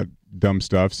game and all that dumb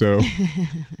stuff. So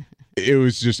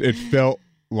it felt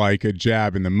like a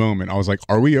jab in the moment. I was like,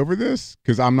 are we over this?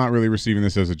 Because I'm not really receiving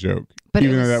this as a joke. But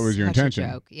even though that was your such a intention.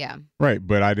 joke, yeah. Right,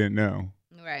 but I didn't know.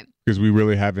 Right. Because we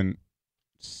really haven't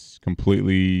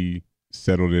completely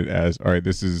settled it as, all right,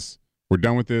 we're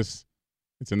done with this.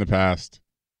 It's in the past.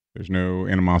 There's no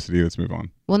animosity. Let's move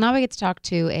on. Well, now we get to talk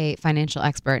to a financial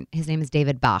expert. His name is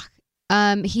David Bach.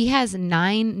 He has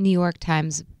 9 New York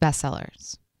Times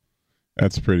bestsellers.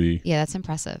 That's pretty. Yeah, that's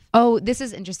impressive. Oh, this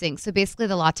is interesting. So basically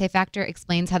the latte factor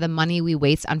explains how the money we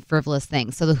waste on frivolous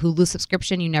things. So the Hulu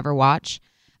subscription you never watch,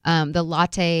 the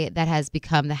latte that has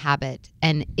become the habit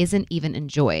and isn't even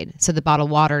enjoyed. So the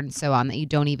bottled water and so on that you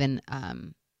don't even,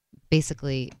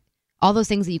 basically all those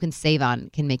things that you can save on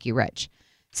can make you rich.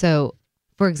 So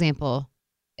for example,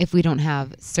 if we don't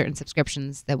have certain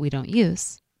subscriptions that we don't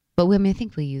use, but I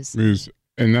think we use.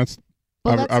 And that's,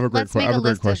 well, I have a great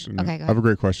question. Okay, go ahead. I have a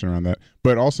great question around that.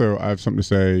 But also, I have something to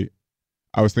say.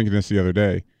 I was thinking this the other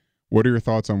day. What are your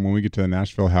thoughts on when we get to the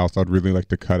Nashville house? I'd really like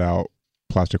to cut out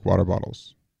plastic water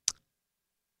bottles.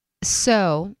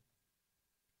 So,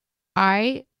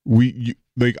 I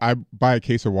buy a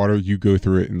case of water. You go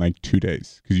through it in like 2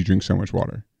 days because you drink so much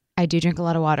water. I do drink a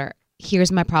lot of water.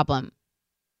 Here's my problem.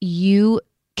 You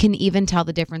can even tell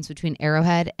the difference between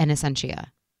Arrowhead and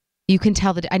Essentia. You can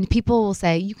tell and people will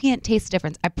say, you can't taste the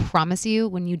difference. I promise you,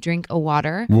 when you drink a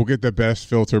water. We'll get the best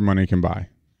filter money can buy.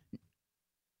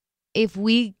 If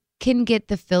we can get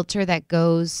the filter that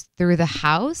goes through the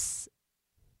house,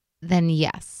 then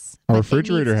yes. Our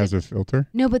refrigerator has a filter.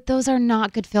 No, but those are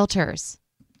not good filters.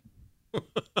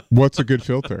 What's a good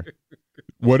filter?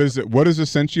 What is it? What is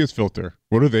Essentia's filter?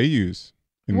 What do they use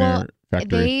in their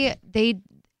factory?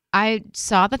 I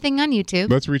saw the thing on YouTube.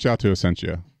 Let's reach out to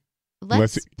Essentia.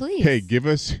 Let's please. Hey, give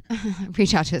us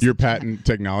reach out to us. Your patent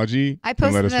technology. I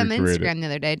posted them on Instagram the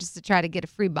other day just to try to get a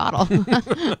free bottle.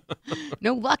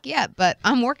 No luck yet, but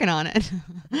I'm working on it.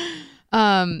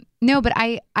 No, but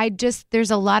I just, there's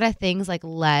a lot of things like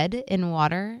lead in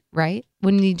water, right?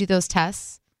 When you do those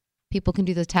tests, people can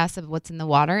do those tests of what's in the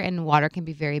water, and water can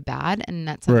be very bad, and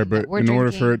that's something that we're drinking. In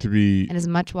order for it to be, and as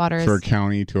much water for a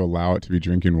county to allow it to be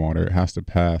drinking water, it has to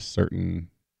pass certain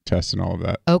tests and all of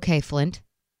that. Okay, Flint.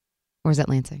 Or is that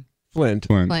Lansing? Flint.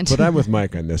 But I'm with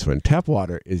Mike on this one. Tap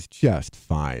water is just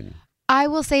fine. I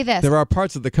will say this. There are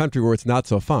parts of the country where it's not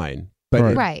so fine.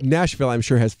 But right. Nashville, I'm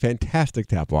sure, has fantastic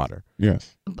tap water.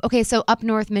 Yes. Okay, so up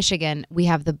north Michigan, we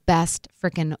have the best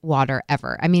freaking water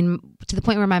ever. I mean, to the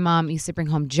point where my mom used to bring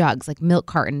home jugs, like milk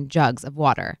carton jugs of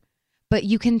water. But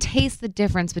you can taste the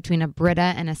difference between a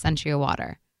Brita and Essentia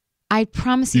water. I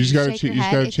promise you, you just gotta change your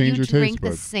taste buds. If you drink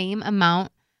the same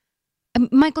amount.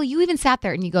 Michael, you even sat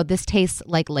there and you go, this tastes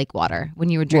like lake water when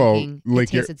you were drinking. It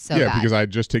tasted so bad. Yeah, because I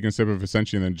had just taken a sip of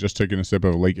Essentia and then just taken a sip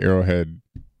of Lake Arrowhead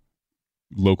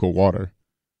local water.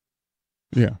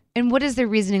 Yeah. And what is the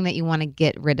reasoning that you want to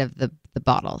get rid of the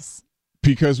bottles?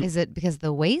 Because is it because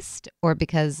the waste or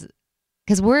because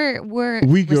we're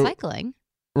recycling?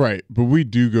 Right, but we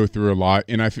do go through a lot,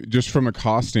 and just from a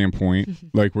cost standpoint,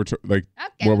 like what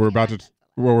we're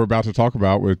about to talk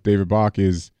about with David Bach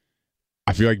is,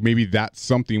 I feel like maybe that's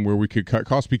something where we could cut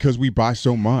costs because we buy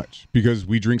so much, because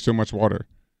we drink so much water.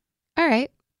 All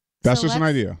right, that's just an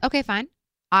idea. Okay, fine.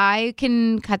 I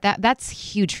can cut that. That's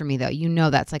huge for me, though. You know,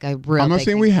 that's like a real. I'm not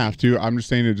saying we have to. I'm just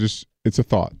saying it's a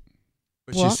thought.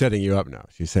 But she's setting you up now.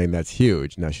 She's saying that's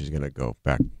huge. Now she's going to go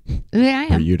back for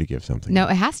you to give something. No,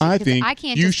 it has to. I think I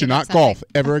can't you should not golf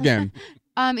ever again.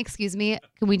 Excuse me.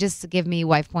 Can we just give me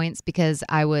wife points because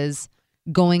I was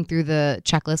going through the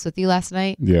checklist with you last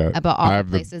night? Yeah, about all the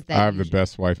places that I have the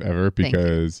best wife ever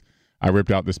because I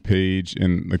ripped out this page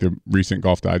in like the recent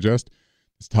Golf Digest.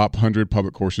 It's top 100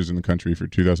 public courses in the country for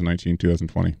 2019,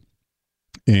 2020.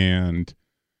 And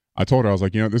I told her, I was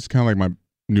like, this is kind of like my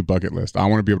new bucket list. I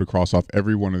want to be able to cross off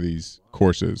every one of these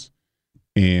courses.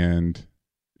 And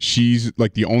she's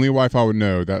like the only wife I would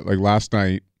know that, like,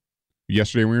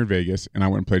 yesterday we were in Vegas and I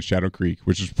went and played Shadow Creek,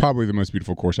 which is probably the most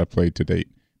beautiful course I've played to date.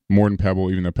 More than Pebble,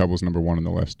 even though Pebble's number 1 on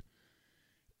the list.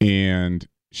 And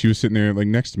she was sitting there like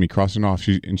next to me crossing off.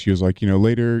 She was like,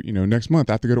 later, next month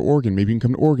I have to go to Oregon. Maybe you can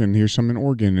come to Oregon. Here's something in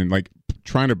Oregon. And like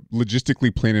trying to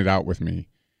logistically plan it out with me.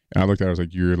 And I looked at her, I was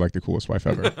like, you're like the coolest wife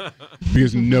ever.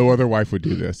 Because no other wife would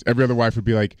do this. Every other wife would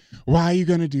be like, why are you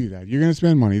going to do that? You're going to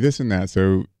spend money, this and that.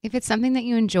 So if it's something that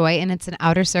you enjoy and it's an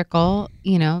outer circle,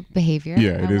 behavior.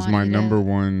 Yeah, it is my number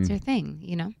one it's your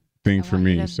thing, thing for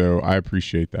me. So I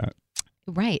appreciate that.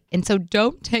 Right. And so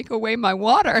don't take away my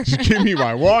water. Just give me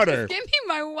my water. Just give me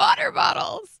my water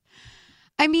bottles.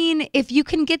 I mean, if you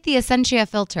can get the Essentia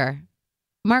filter,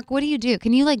 Mark, what do you do?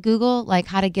 Can you Google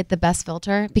how to get the best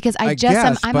filter? Because I'm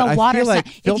a water snob.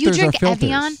 If you drink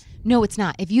Evian, No, it's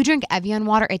not. If you drink Evian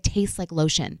water, it tastes like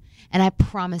lotion. And I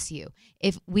promise you,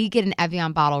 if we get an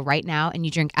Evian bottle right now and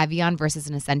you drink Evian versus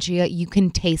an Essentia, you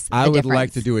can taste the difference. I would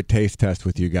like to do a taste test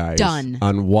with you guys. Done.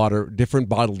 On water, different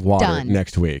bottled water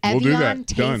next week. Evian we'll do that.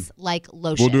 tastes like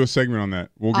lotion. We'll do a segment on that.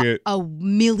 We'll get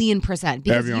 1,000,000%.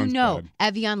 Because Evian's bad.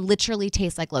 Evian literally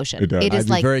tastes like lotion. It does. It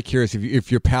is I'd be very curious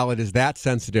if your palate is that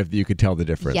sensitive that you could tell the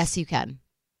difference. Yes, you can.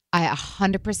 I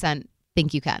 100%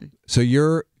 think you can. So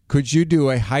could you do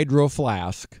a hydro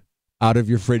flask out of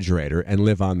your refrigerator and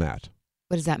live on that?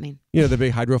 What does that mean? You know, the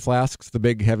big hydro flasks, the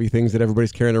big heavy things that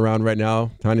everybody's carrying around right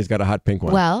now. Tanya's got a hot pink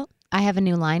one. Well, I have a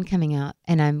new line coming out,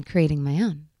 and I'm creating my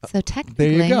own. So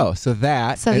technically... There you go. So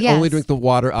only drink the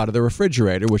water out of the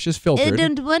refrigerator, which is filtered. I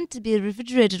don't want to be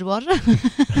refrigerated water.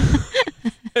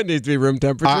 It needs to be room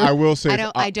temperature. I will say...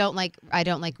 I don't like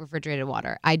refrigerated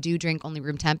water. I do drink only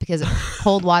room temp because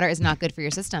cold water is not good for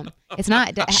your system. It's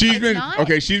not. She's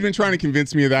been trying to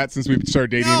convince me of that since we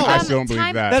started dating. I still don't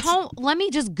believe that. Let me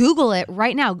just Google it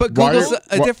right now. But Google's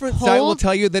a different site will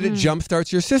tell you that it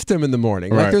jumpstarts your system in the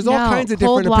morning. Right. Like there's all kinds of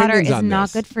different opinions on this. Cold water is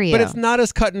not good for you. But it's not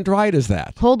as cut and dried as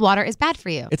that. Cold water is bad for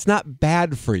you. It's not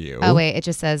bad for you. Oh wait, it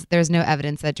just says there's no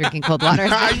evidence that drinking cold water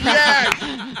is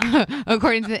bad.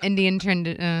 According to the Indian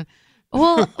trend.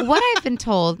 Well, what I've been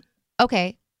told.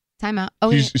 Okay, time out.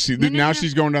 Oh,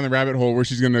 she's going down the rabbit hole where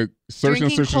she's going to search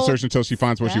until she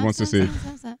finds what she wants to see.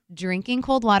 Drinking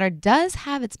cold water does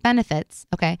have its benefits.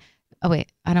 Okay. Oh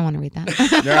wait, I don't want to read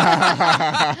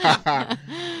that.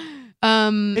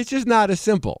 It's just not as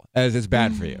simple as it's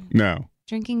bad for you. No.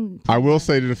 Drinking. I will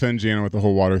say to defend Gianna with the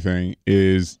whole water thing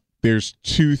is there's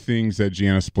two things that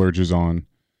Gianna splurges on.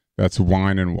 That's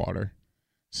wine and water.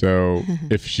 So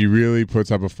if she really puts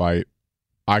up a fight,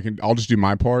 I'll just do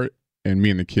my part, and me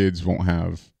and the kids won't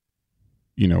have,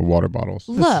 water bottles.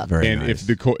 Look, very and nice.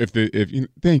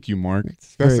 Thank you, Mark.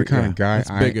 That's the kind of guy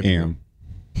I am.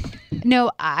 No,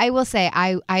 I will say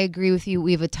I agree with you.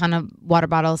 We have a ton of water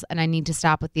bottles, and I need to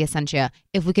stop with the Essentia.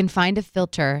 If we can find a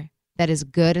filter that is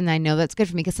good, and I know that's good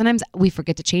for me, because sometimes we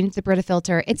forget to change the Brita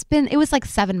filter. It was like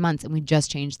 7 months, and we just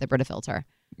changed the Brita filter.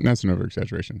 That's an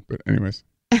over-exaggeration, but anyways.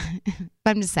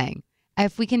 But I'm just saying,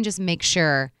 if we can just make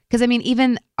sure, because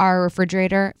even our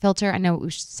refrigerator filter, I know we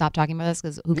should stop talking about this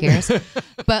because who cares?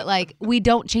 But we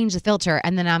don't change the filter,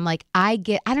 and then I'm like, I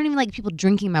don't even like people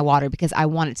drinking my water because I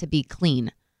want it to be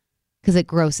clean, because it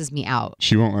grosses me out.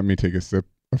 She won't let me take a sip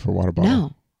of her water bottle.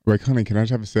 No. Like, honey, can I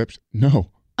just have a sip?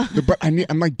 No. But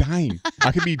I'm like dying.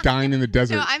 I could be dying in the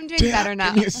desert. No, I'm doing better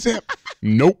now. Give me a sip.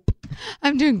 Nope.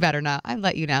 I'm doing better now. I'll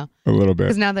let you know. A little bit.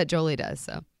 Because now that Jolie does,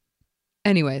 so.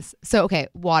 Anyways, so okay,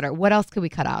 water. What else could we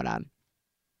cut out on?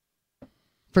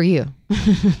 For you.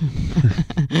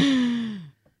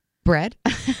 Bread?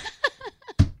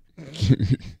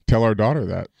 Tell our daughter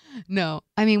that. No.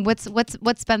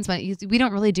 What spends money? We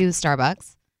don't really do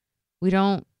Starbucks. We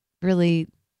don't really.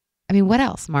 What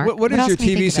else, Mark? What is your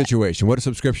TV situation? What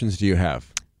subscriptions do you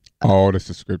have? All the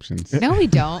subscriptions. No, we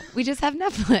don't. We just have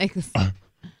Netflix.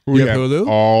 We have Hulu?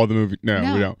 All the movie.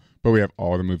 No, we don't. But we have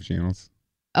all the movie channels.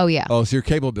 Oh, yeah. Oh, so your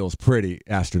cable bill's pretty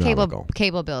astronomical.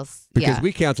 Cable bills. Because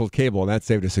we canceled cable, and that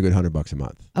saved us a good $100 a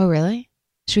month. Oh, really?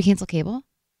 Should we cancel cable?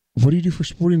 What do you do for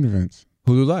sporting events?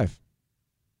 Hulu Live.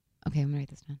 Okay, I'm going to write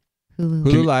this down.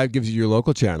 Hulu Live gives you your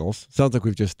local channels. Sounds like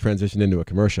we've just transitioned into a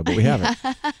commercial, but we haven't.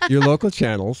 Your local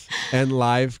channels and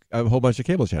live, a whole bunch of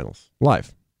cable channels.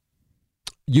 Live.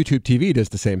 YouTube TV does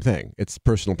the same thing. It's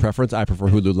personal preference. I prefer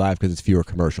Hulu Live because it's fewer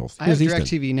commercials. I have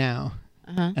DirecTV Now.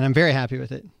 And I'm very happy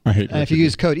with it. I hate if you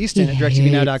use code Easton at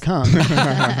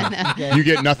directtvnow.com. You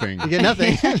get nothing. You get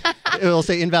nothing. It will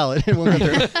say invalid. It won't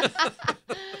go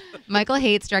through. Michael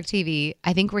hates DirecTV.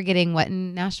 I think we're getting what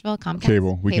in Nashville? Comcast?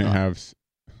 Cable. We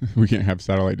can't have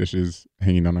satellite dishes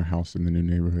hanging on our house in the new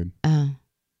neighborhood. Oh.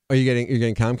 Are you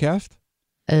getting Comcast?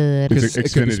 It's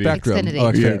it could be Spectrum. Xfinity.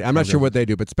 Oh, Xfinity. Yeah, I'm not sure what they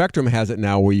do, but Spectrum has it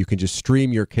now where you can just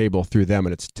stream your cable through them,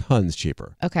 and it's tons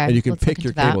cheaper. Okay. And you can pick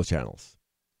your cable channels.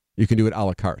 You can do it a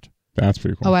la carte. That's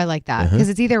pretty cool. Oh, I like that. Because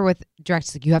it's either with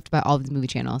direct, you have to buy all these movie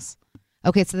channels.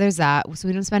 Okay, so there's that. So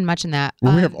we don't spend much in that.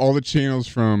 Well, we have all the channels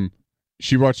from,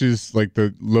 she watches like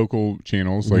the local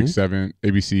channels, like 7,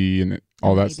 ABC, and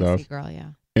all that ABC stuff. Girl,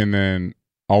 yeah. And then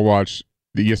I'll watch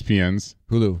the ESPNs,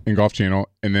 Hulu, and Golf Channel,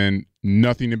 and then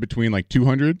nothing in between, like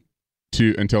 200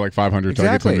 until like 500 till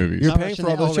I get to the movies. You're paying for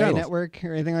all those channels. Network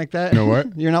or anything like that? You know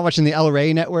what? You're not watching the El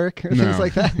Rey Network or things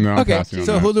like that? No. Okay,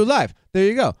 so Hulu Live. There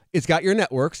you go. It's got your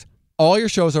networks. All your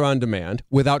shows are on demand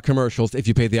without commercials if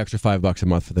you pay the extra $5 a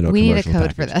month for the no commercial commercial. We need a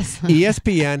code package. for this.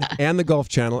 ESPN and the Golf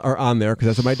Channel are on there because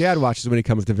that's what my dad watches when he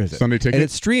comes to visit. Sunday Ticket? And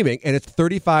it's streaming, and it's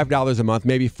 $35 a month,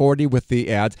 maybe $40 with the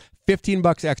ads,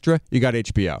 $15 extra, you got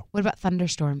HBO. What about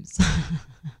thunderstorms?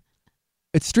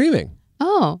 It's streaming.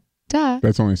 Oh, duh.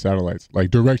 That's only satellites, like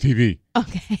DirecTV.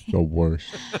 Okay. The worst.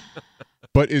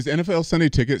 But is NFL Sunday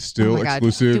Ticket still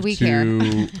exclusive to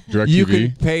DirecTV? You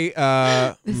can pay.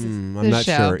 I'm not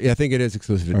sure. Yeah, I think it is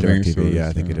exclusive to DirecTV. Yeah,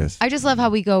 I think it is. I just love how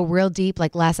we go real deep.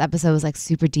 Like last episode was like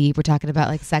super deep. We're talking about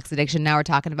like sex addiction. Now we're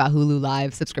talking about Hulu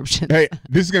Live subscription. Hey,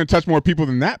 this is going to touch more people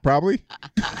than that, probably.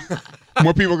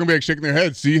 More people are going to be like shaking their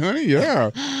heads. See, honey? Yeah.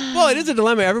 Well, it is a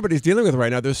dilemma everybody's dealing with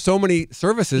right now. There's so many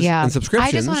services and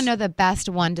subscriptions. I just want to know the best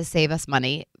one to save us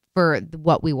money for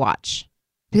what we watch.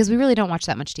 Because we really don't watch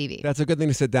that much TV. That's a good thing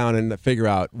to sit down and figure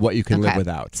out what you can live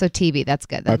without. So TV, that's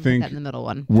good. I think that in the middle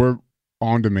one. We're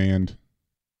on demand.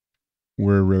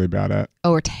 We're really bad at.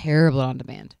 Oh, we're terrible on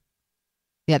demand.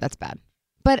 Yeah, that's bad.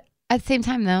 But at the same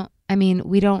time, though, I mean,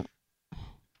 we don't.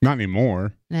 Not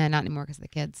anymore. Nah, not anymore because of the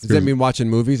kids. Does that mean watching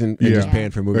movies and just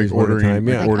paying for movies like ordering time?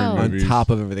 Yeah, on top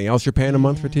of everything else you're paying a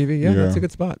month for TV. Yeah, that's a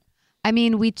good spot. I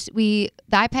mean, the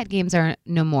iPad games are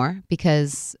no more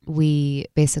because we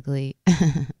basically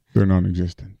they're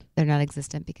non-existent. They're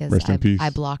non-existent because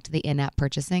I blocked the in-app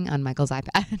purchasing on Michael's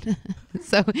iPad,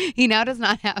 so he now does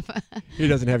not have. He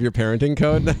doesn't have your parenting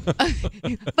code.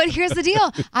 But here's the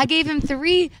deal: I gave him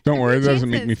 3. Don't worry, it doesn't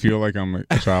make me feel like I'm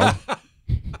a child.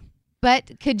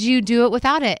 But could you do it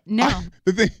without it? No.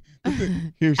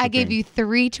 I gave you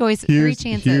 3 choices, 3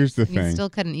 chances. Here's the thing. You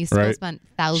still couldn't. You still spent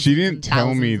thousands. She didn't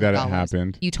tell me that it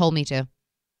happened. You told me to.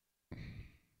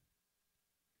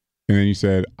 And then you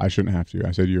said, I shouldn't have to.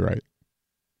 I said, you're right.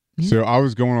 Yeah. So I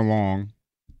was going along,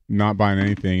 not buying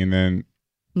anything. And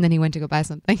then he went to go buy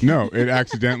something. No, it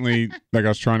accidentally, like I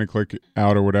was trying to click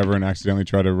out or whatever and accidentally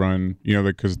try to run,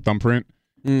 because thumbprint,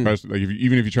 like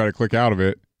even if you try to click out of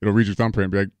it, it'll read your thumbprint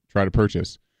and be like, try to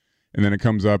purchase. And then it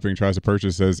comes up and tries to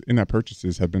purchase, says, in-app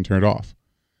purchases have been turned off.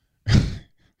 I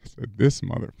said, this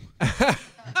mother.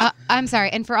 I'm sorry.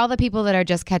 And for all the people that are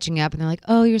just catching up and they're like,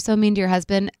 oh, you're so mean to your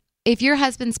husband. If your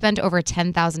husband spent over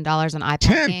 $10,000 on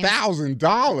iPad games.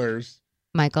 $10,000?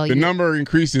 Michael. The number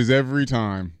increases every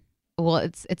time. Well,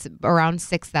 it's around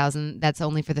 6,000. That's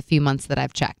only for the few months that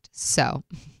I've checked. So,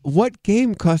 what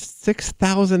game costs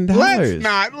 $6,000?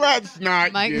 Let's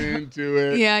not get into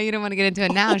it. Yeah, you don't want to get into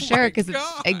it now, sure, because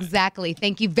it's exactly.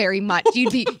 Thank you very much.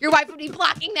 Your wife would be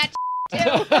blocking that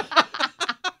too.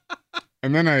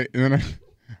 And then I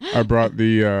brought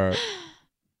the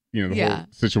whole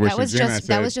situation.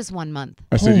 That was just 1 month.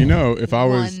 I said,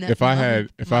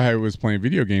 if I was playing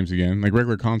video games again, like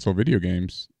regular console video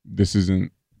games, this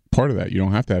isn't part of that. You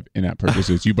don't have to have in-app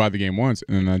purchases. You buy the game once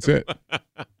and then that's it.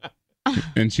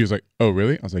 And she was like, oh,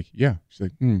 really? I was like, yeah. She's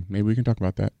like, maybe we can talk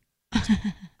about that.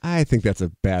 I think that's a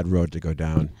bad road to go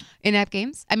down. In-app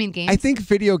games? I mean, games? I think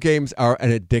video games are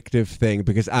an addictive thing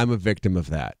because I'm a victim of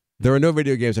that. There are no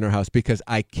video games in our house because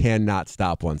I cannot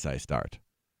stop once I start.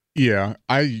 Yeah,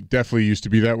 I definitely used to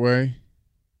be that way.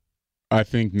 I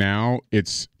think now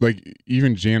it's like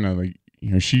even Jana, like,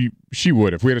 she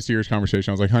would, if we had a serious conversation,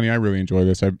 I was like, honey, I really enjoy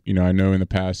this. I know in the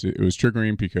past it was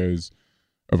triggering because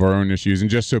of our own issues.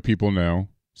 And just so people know,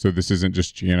 so this isn't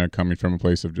just Jana coming from a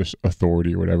place of just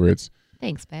authority or whatever. It's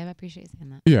thanks, babe. I appreciate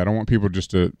saying that. Yeah, I don't want people just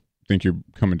to think you're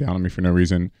coming down on me for no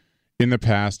reason. In the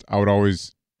past, I would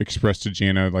always express to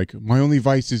Jana, like, my only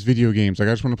vice is video games. Like,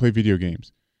 I just want to play video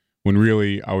games. When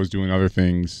really I was doing other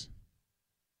things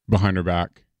behind her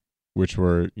back, which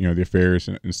were, the affairs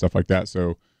and stuff like that.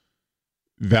 So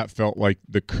that felt like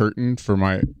the curtain for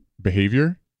my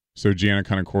behavior. So Jana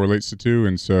kind of correlates the two.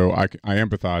 And so I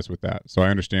empathize with that. So I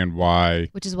understand why.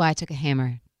 Which is why I took a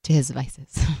hammer to his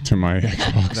vices. To my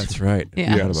Xbox. That's right.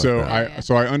 Yeah. So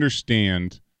I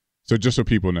understand. So just so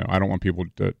people know, I don't want people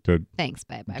to thanks,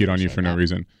 babe. Get on you for no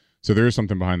reason. So there is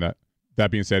something behind that.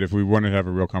 That being said, if we wanted to have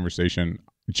a real conversation,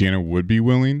 Jana would be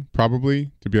willing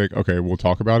probably to be like, okay, we'll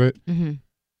talk about it. Mm-hmm.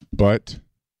 But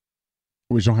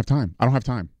we just don't have time. I don't have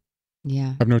time.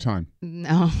 Yeah. I have no time.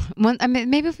 No.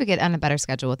 Maybe if we get on a better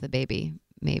schedule with the baby,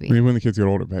 maybe. Maybe when the kids get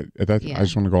older, but at that, I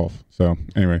just want to golf. So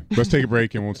anyway, let's take a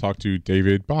break and we'll talk to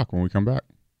David Bach when we come back.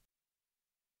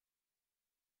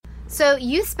 So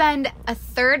you spend a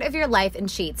third of your life in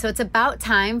sheets, so it's about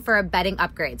time for a bedding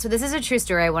upgrade. So this is a true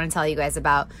story I want to tell you guys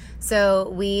about. So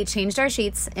we changed our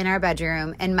sheets in our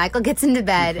bedroom, and Michael gets into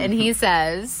bed, and he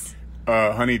says,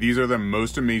 Honey, these are the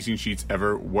most amazing sheets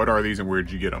ever. What are these and where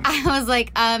did you get them? I was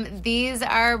like, these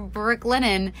are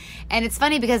Brooklinen. And it's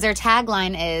funny because their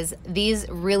tagline is, these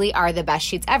really are the best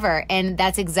sheets ever. And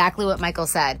that's exactly what Michael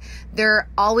said. They're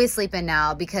always sleeping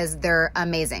now because they're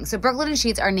amazing. So Brooklinen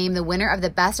sheets are named the winner of the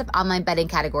Best of Online Bedding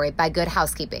category by Good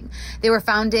Housekeeping. They were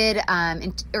founded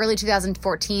in early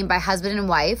 2014 by husband and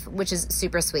wife, which is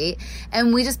super sweet.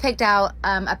 And we just picked out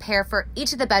a pair for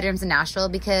each of the bedrooms in Nashville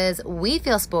because we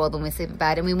feel spoiled when we sleep in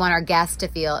bed, and we want our guests to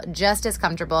feel just as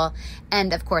comfortable,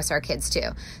 and of course our kids too.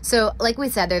 So like we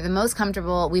said, they're the most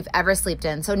comfortable we've ever slept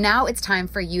in. So now it's time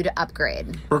for you to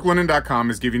upgrade. Brooklinen.com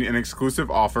is giving an exclusive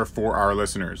offer for our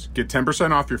listeners. Get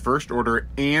 10% off your first order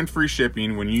and free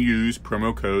shipping when you use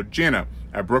promo code JANA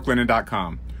at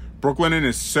brooklinen.com. Brooklinen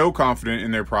is so confident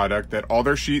in their product that all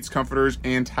their sheets, comforters,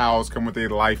 and towels come with a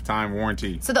lifetime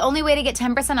warranty. So the only way to get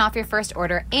 10% off your first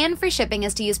order and free shipping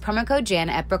is to use promo code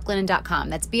JANA at brooklinen.com.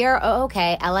 That's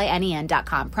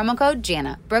BROOKLINEN.com. Promo code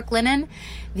JANA. Brooklinen,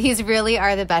 these really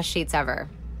are the best sheets ever.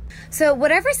 So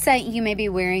whatever scent you may be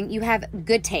wearing, you have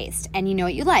good taste and you know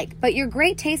what you like. But your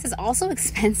great taste is also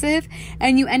expensive,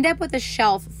 and you end up with a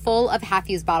shelf full of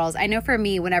half-used bottles. I know for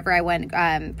me, whenever I went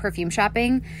perfume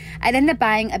shopping, I'd end up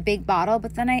buying a big bottle,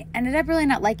 but then I ended up really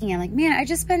not liking it. I'm like, man, I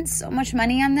just spent so much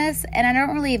money on this and I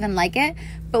don't really even like it.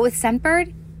 But with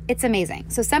Scentbird, it's amazing.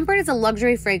 So Scentbird is a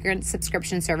luxury fragrance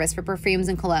subscription service for perfumes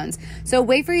and colognes. So a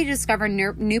way for you to discover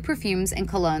new perfumes and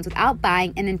colognes without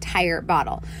buying an entire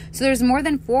bottle. So there's more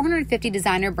than 450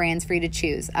 designer brands for you to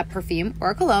choose, a perfume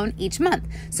or a cologne each month.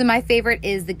 So my favorite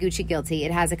is the Gucci Guilty.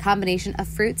 It has a combination of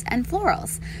fruits and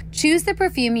florals. Choose the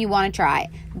perfume you want to try.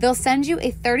 They'll send you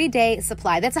a 30-day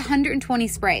supply. That's 120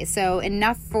 sprays, so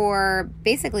enough for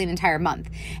basically an entire month.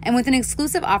 And with an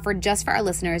exclusive offer just for our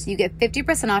listeners, you get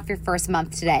 50% off your first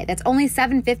month today. That's only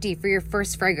 $7.50 for your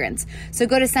first fragrance. So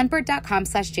go to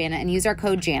Scentbird.com/Jana and use our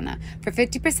code Jana for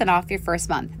 50% off your first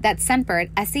month. That's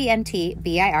Scentbird,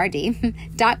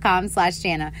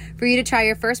 SENTBIRD.com/Jana for you to try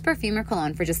your first perfume or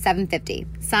cologne for just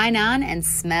 $7.50. Sign on and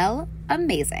smell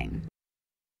amazing.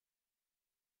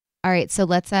 All right, so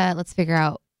let's figure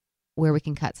out where we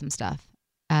can cut some stuff.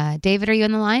 David, are you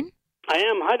on the line? I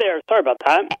am. Hi there. Sorry about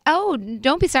that. Oh,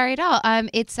 don't be sorry at all.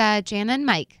 It's Jana and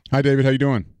Mike. Hi, David. How you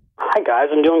doing? Hi, guys.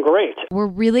 I'm doing great. We're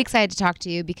really excited to talk to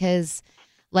you because,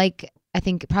 like, I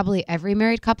think probably every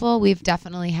married couple, we've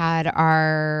definitely had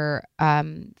our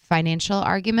financial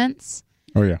arguments.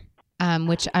 Oh, yeah.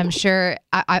 Which I'm sure,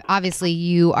 obviously,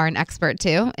 you are an expert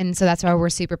too. And so that's why we're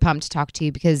super pumped to talk to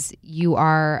you because you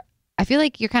are, I feel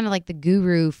like you're kind of like the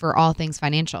guru for all things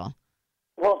financial.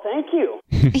 Well, thank you.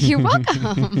 You're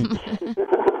welcome.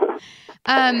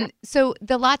 So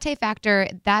the Latte Factor,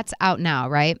 that's out now,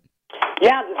 right?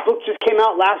 Yeah, this book just came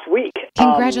out last week.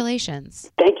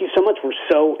 Congratulations. Thank you so much. We're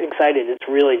so excited. It's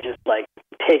really just like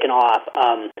taken off.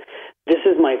 This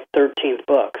is my 13th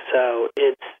book, so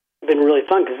it's been really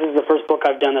fun because this is the first book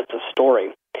I've done that's a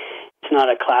story. It's not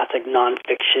a classic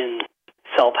nonfiction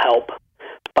self-help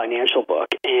financial book,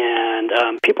 and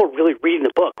people are really reading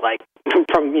the book like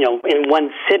from in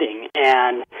one sitting,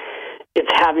 and it's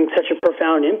having such a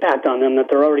profound impact on them that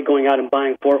they're already going out and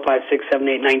buying 4, 5, 6, 7,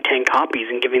 8, 9, 10 copies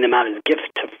and giving them out as gifts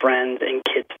to friends and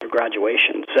kids for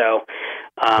graduation. So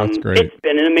that's great. It's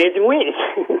been an amazing week.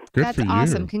 Good That's for you.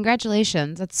 awesome.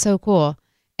 Congratulations. That's so cool.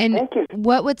 And Thank you.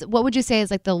 what would you say is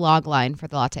like the log line for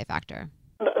the Latte Factor?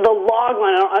 The log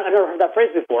line, I've never heard that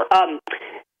phrase before.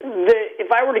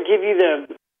 If I were to give you the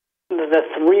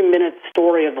 3-minute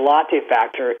story of the Latte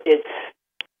Factor, it's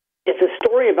a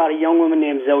story about a young woman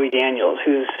named Zoe Daniels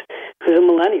who's a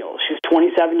millennial. She's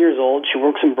 27 years old. She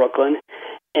works in Brooklyn,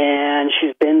 and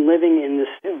she's been working in the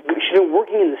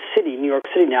city, New York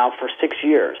City now for 6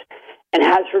 years, and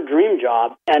has her dream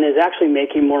job and is actually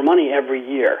making more money every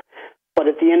year. But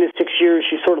at the end of 6 years,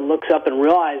 she sort of looks up and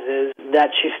realizes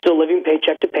that she's still living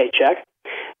paycheck to paycheck,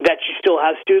 that she still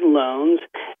has student loans,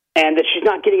 and that she's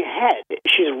not getting ahead.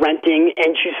 She's renting,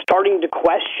 and she's starting to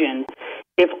question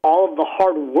if all of the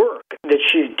hard work that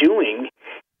she's doing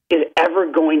is ever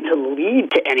going to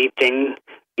lead to anything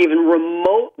even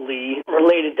remotely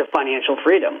related to financial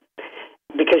freedom,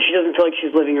 because she doesn't feel like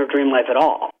she's living her dream life at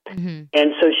all. Mm-hmm.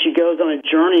 And so she goes on a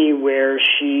journey where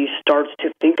she starts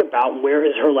to think about where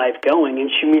is her life going, and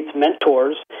she meets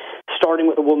mentors, starting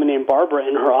with a woman named Barbara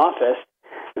in her office,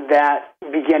 that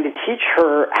began to teach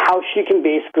her how she can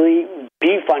basically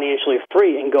be financially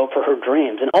free and go for her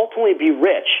dreams and ultimately be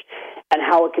rich, and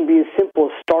how it can be as simple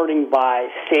as starting by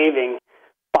saving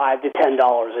 $5 to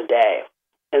 $10 a day.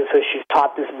 And so she's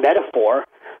taught this metaphor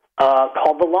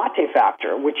called the Latte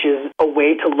Factor, which is a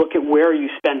way to look at where are you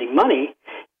spending money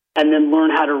and then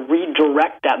learn how to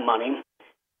redirect that money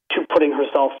to putting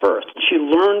herself first. She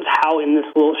learns how in this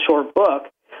little short book,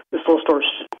 this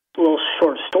little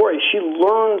short story, she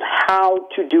learns how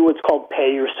to do what's called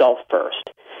pay yourself first.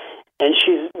 And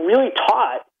she's really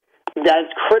taught that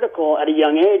it's critical at a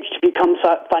young age to become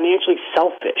financially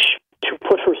selfish, to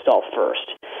put herself first,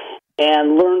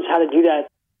 and learns how to do that,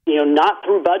 not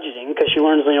through budgeting, because she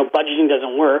learns, budgeting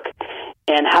doesn't work,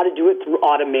 and how to do it through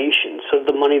automation, so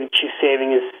the money that she's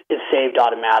saving is saved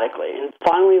automatically. And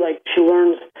finally, she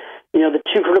learns, the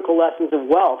two critical lessons of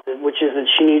wealth, which is that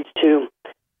she needs to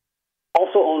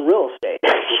also own real estate.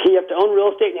 You have to own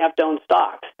real estate and you have to own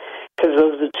stocks, because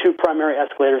those are the two primary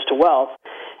escalators to wealth.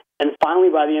 And finally,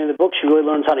 by the end of the book, she really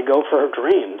learns how to go for her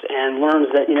dreams and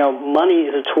learns that, money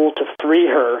is a tool to free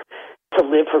her to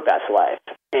live her best life.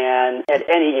 And at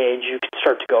any age, you can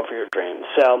start to go for your dreams.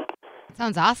 So,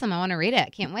 sounds awesome. I want to read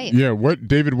it. Can't wait. Yeah.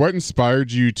 David, what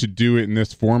inspired you to do it in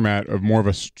this format of more of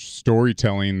a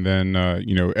storytelling than,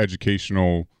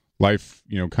 educational life,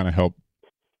 kind of help?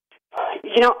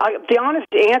 The honest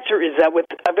answer is that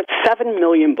I've got 7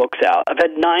 million books out. I've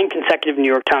had 9 consecutive New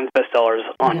York Times bestsellers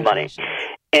on money,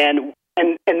 and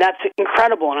that's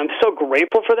incredible, and I'm so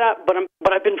grateful for that.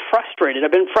 But I've been frustrated.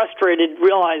 I've been frustrated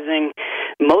realizing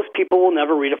most people will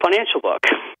never read a financial book.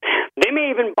 They may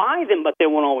even buy them, but they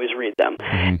won't always read them.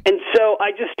 Mm-hmm. And so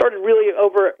I just started really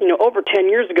over 10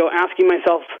 years ago asking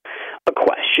myself a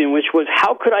question, which was,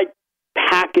 how could I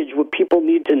package what people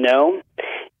need to know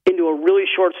into a really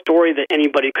short story that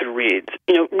anybody could read,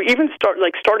 even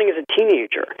starting as a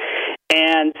teenager.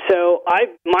 And so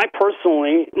my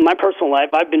personal life,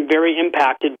 I've been very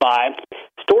impacted by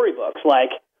storybooks like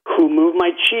Who Moved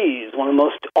My Cheese, one of the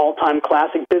most all-time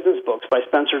classic business books by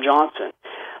Spencer Johnson.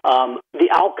 The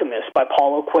Alchemist by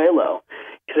Paulo Coelho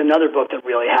is another book that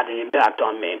really had an impact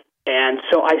on me. And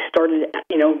so I started,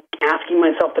 asking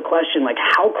myself the question,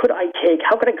 how could I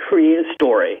create a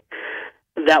story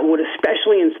that would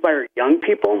especially inspire young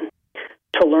people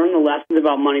to learn the lessons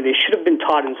about money they should have been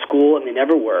taught in school and they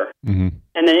never were, mm-hmm.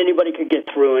 and then anybody could get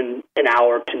through in an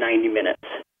hour to 90 minutes.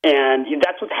 And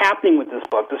that's what's happening with this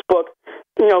book. This book,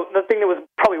 the thing that was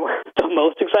probably the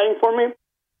most exciting for me,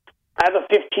 I have a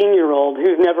 15-year-old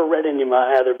who's never read any of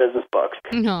my other business books,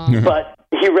 but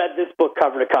he read this book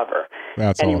cover to cover.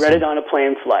 That's and awesome. He read it on a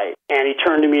plane flight, and he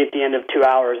turned to me at the end of 2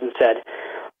 hours and said,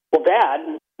 well, Dad,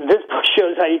 this book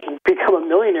shows how you can become a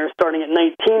millionaire starting at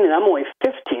 19, and I'm only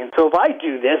 15. So if I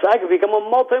do this, I could become a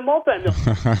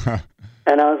multi-millionaire.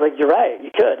 And I was like, you're right,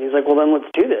 you could. He's like, well, then let's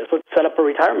do this. Let's set up a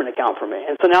retirement account for me.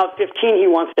 And so now at 15, he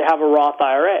wants to have a Roth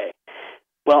IRA.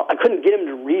 Well, I couldn't get him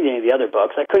to read any of the other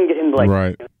books. I couldn't get him to,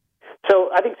 Right.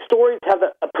 So I think stories have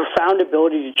a profound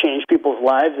ability to change people's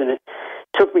lives, and it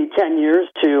took me 10 years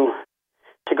to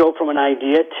go from an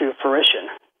idea to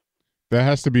fruition. That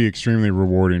has to be extremely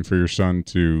rewarding for your son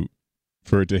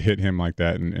for it to hit him like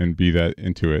that and be that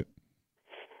into it.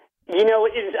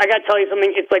 I got to tell you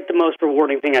something. It's like the most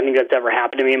rewarding thing I think that's ever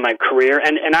happened to me in my career.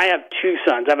 And I have 2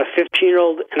 sons. I have a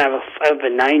 15-year-old and I have a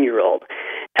 9-year-old.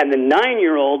 And the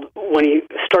 9-year-old, when he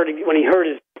heard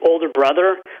his older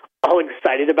brother all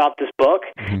excited about this book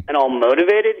mm-hmm. and all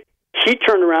motivated, he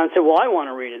turned around and said, well, I want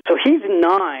to read it. So he's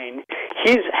 9.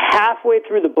 He's halfway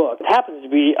through the book. It happens to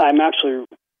be I'm actually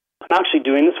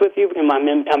doing this with you. I'm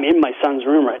in my son's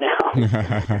room right now.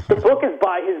 The book is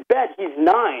by his bed. He's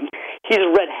 9. He's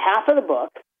read half of the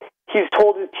book. He's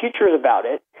told his teachers about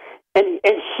it. And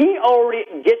he already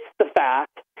gets the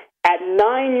fact at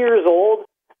 9 years old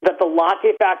that the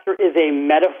latte factor is a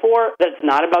metaphor that's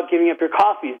not about giving up your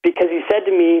coffees. Because he said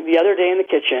to me the other day in the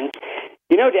kitchen,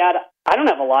 Dad, I don't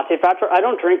have a latte factor. I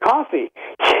don't drink coffee.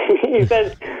 He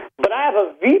says, but I have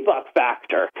a V-Buck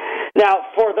factor. Now,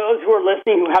 for those who are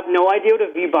listening who have no idea what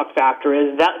a V-Buck factor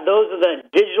is, those are the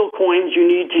digital coins you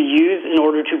need to use in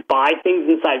order to buy things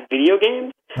inside video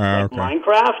games, like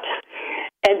Minecraft.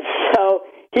 And so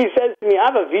he says to me,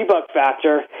 I have a V-Buck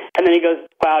factor. And then he goes,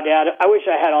 wow, Dad, I wish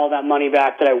I had all that money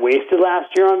back that I wasted last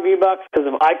year on V-Bucks, because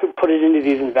if I could put it into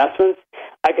these investments,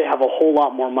 I could have a whole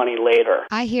lot more money later.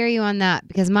 I hear you on that,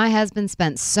 because my husband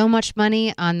spent so much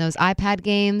money on those iPad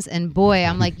games, and boy,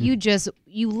 I'm like, you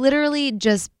literally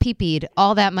just pee-peed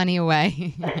all that money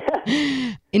away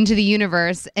into the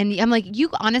universe. And I'm like, you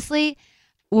honestly,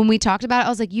 when we talked about it, I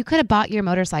was like, you could have bought your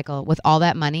motorcycle with all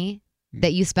that money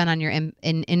that you spend on your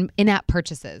in-app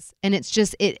purchases. And it's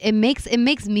just, it makes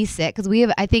me sick, because we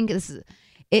have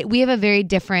a very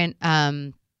different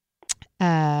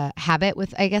habit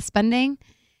with, I guess, spending.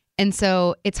 And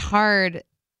so it's hard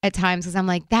at times, because I'm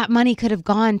like, that money could have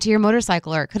gone to your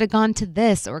motorcycle, or it could have gone to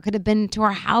this, or it could have been to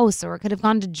our house, or it could have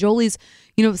gone to Jolie's,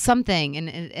 something.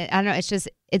 And I don't know,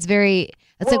 it's very,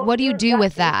 It's like, what do you do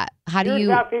with that? How do you?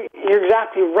 You're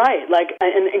exactly right. Like,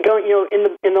 and going,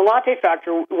 in the Latte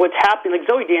Factor, what's happening? Like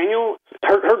Zoe Daniel,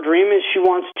 her dream is she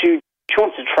wants to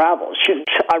travel.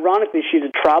 Ironically, she's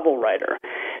a travel writer.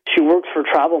 She works for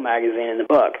Travel Magazine in the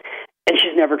book, and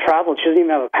she's never traveled. She doesn't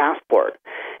even have a passport.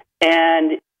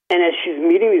 And as she's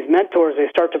meeting these mentors, they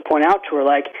start to point out to her,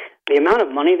 like, the amount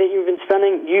of money that you've been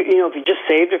spending, if you just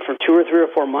saved it for 2 or 3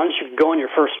 or 4 months, you could go on your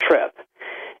first trip.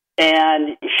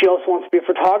 And she also wants to be a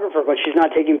photographer, but she's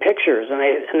not taking pictures. And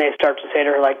they start to say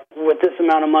to her, like, with this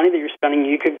amount of money that you're spending,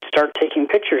 you could start taking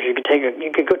pictures. You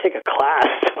could go take a class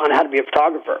on how to be a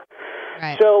photographer.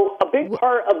 Right. So a big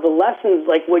part of the lessons,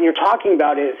 like when you're talking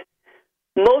about, is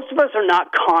most of us are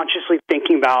not consciously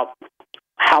thinking about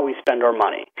how we spend our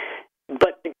money.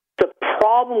 But the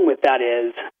problem with that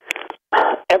is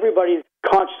everybody's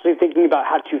consciously thinking about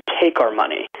how to take our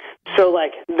money. So,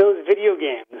 like, those video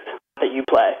games that you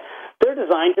play, they're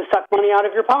designed to suck money out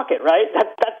of your pocket, right?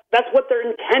 That's what they're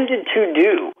intended to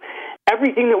do.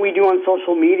 Everything that we do on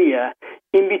social media,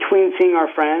 in between seeing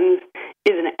our friends,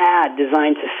 is an ad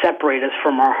designed to separate us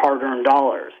from our hard-earned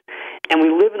dollars. And we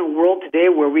live in a world today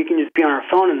where we can just be on our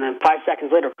phone and then 5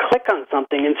 seconds later click on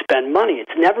something and spend money.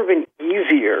 It's never been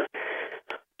easier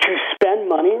to spend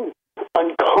money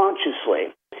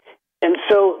unconsciously. And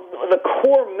so the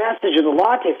core message of the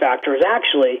Latte Factor is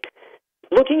actually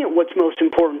looking at what's most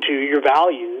important to you, your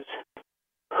values,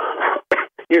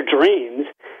 your dreams,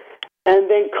 and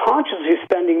then consciously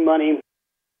spending money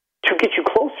to get you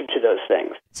closer to those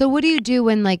things. So what do you do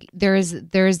when, like, there's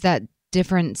that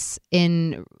difference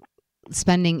in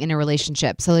spending in a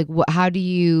relationship? So, like, how do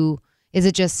you, is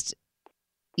it just,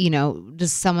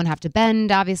 does someone have to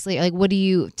bend, obviously? Like, what do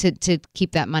you, to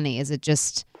keep that money? Is it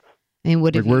just,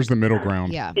 where's the middle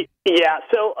ground? Yeah. Yeah.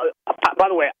 So, by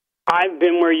the way, I've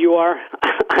been where you are.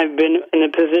 I've been in a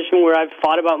position where I've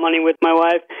fought about money with my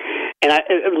wife. And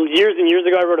years and years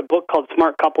ago, I wrote a book called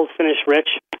Smart Couples Finish Rich,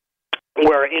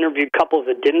 where I interviewed couples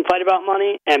that didn't fight about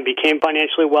money and became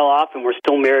financially well off and were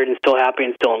still married and still happy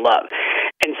and still in love.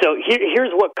 And so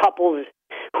here's what couples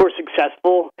who are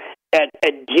successful at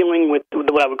dealing with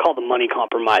what I would call the money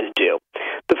compromise do.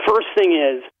 The first thing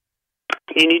is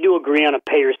you need to agree on a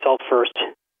pay yourself first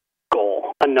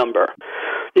goal, a number.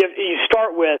 You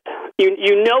start with,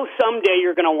 you know someday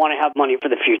you're going to want to have money for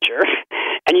the future,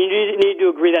 and you need to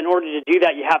agree that in order to do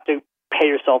that, you have to pay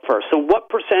yourself first. So what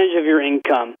percentage of your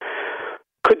income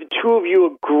could the two of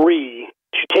you agree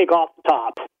to take off the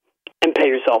top and pay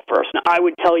yourself first? Now, I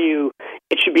would tell you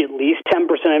it should be at least 10%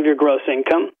 of your gross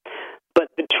income, but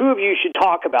the two of you should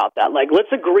talk about that. Like,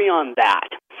 let's agree on that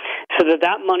so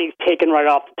that money's taken right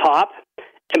off the top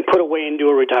and put away into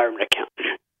a retirement account.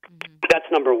 That's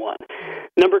number one.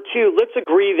 Number two, let's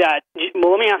agree that,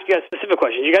 let me ask you guys a specific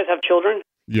question. Do you guys have children?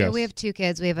 Yes. Yeah, we have 2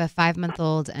 kids. We have a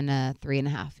 5-month-old and a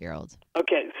 3.5-year-old.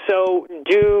 Okay, so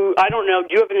do you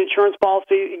have an insurance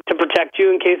policy to protect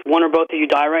you in case one or both of you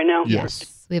die right now?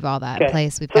 Yes. We have all that in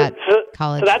place. We've got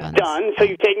college So that's funds. done. So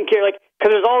you've taken care,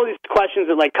 because there's all these questions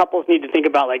that, like, couples need to think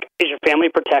about, like, is your family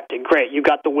protected? Great. You've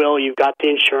got the will, you've got the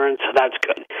insurance, so that's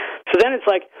good. So then it's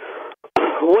like,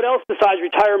 what else besides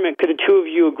retirement could the two of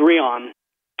you agree on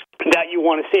that you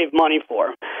want to save money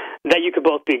for, that you could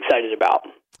both be excited about?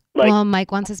 Well,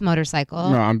 Mike wants his motorcycle.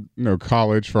 No,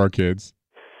 college for our kids.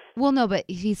 Well, no, but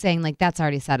he's saying, like, that's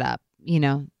already set up,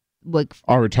 Like,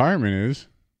 our retirement is,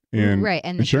 and right,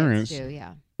 and insurance the kids too,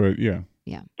 yeah. But yeah.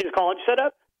 Is college set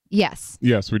up? Yes.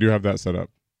 Yes, we do have that set up.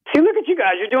 See, look at you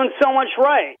guys. You're doing so much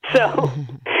right.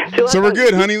 So we're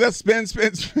good, honey. Let's spend.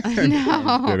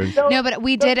 No, but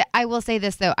we did. I will say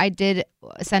this, though. I did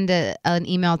send an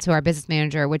email to our business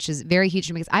manager, which is very huge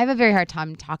for me because I have a very hard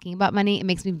time talking about money. It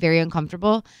makes me very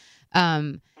uncomfortable.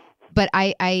 But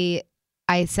I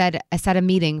set a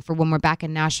meeting for when we're back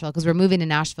in Nashville because we're moving to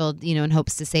Nashville, in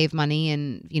hopes to save money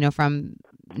and, from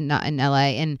not in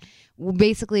LA. And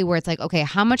basically where it's like, okay,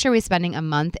 how much are we spending a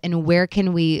month and where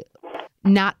can we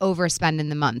not overspend in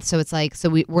the month? So it's like,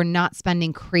 we're not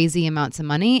spending crazy amounts of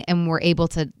money and we're able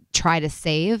to try to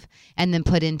save and then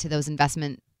put into those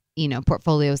investment,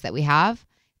 portfolios that we have.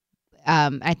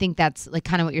 I think that's like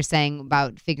kind of what you're saying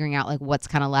about figuring out like what's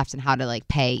kind of left and how to like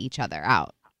pay each other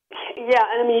out. Yeah,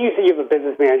 and I mean, you say you have a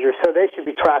business manager, so they should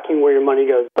be tracking where your money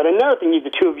goes. But another thing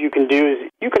the two of you can do is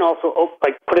you can also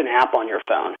put an app on your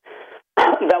phone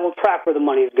that will track where the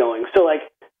money is going. So like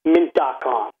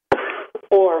Mint.com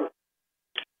or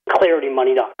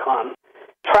ClarityMoney.com.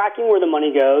 Tracking where the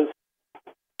money goes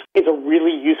is a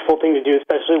really useful thing to do,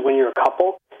 especially when you're a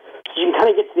couple. So you can kind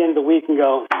of get to the end of the week and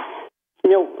go,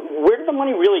 where did the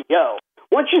money really go?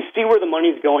 Once you see where the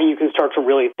money's going, you can start to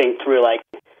really think through, like,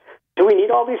 do we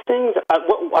need all these things?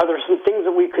 Are there some things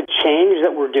that we could change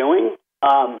that we're doing?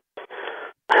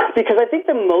 Because I think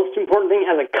the most important thing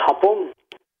as a couple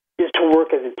is to work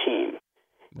as a team.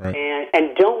 Right.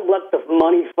 And don't let the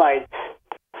money fights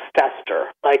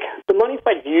fester. Like, the money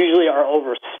fights usually are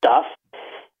over stuff.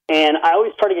 And I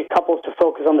always try to get couples to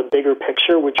focus on the bigger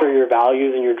picture, which are your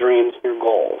values and your dreams and your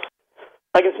goals.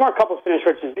 Like, a Smart Couples Finish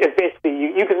Rich is basically,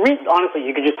 you could read, honestly,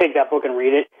 you could just take that book and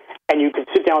read it, and you could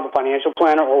sit down with a financial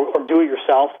planner or do it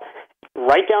yourself,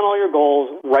 write down all your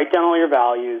goals, write down all your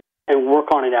values, and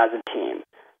work on it as a team.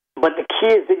 But the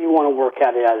key is that you want to work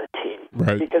at it as a team.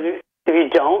 Right. Because if you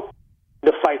don't,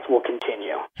 the fights will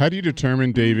continue. How do you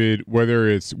determine, David, whether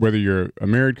you're a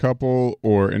married couple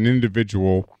or an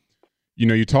individual? You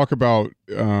know, you talk about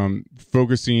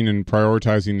focusing and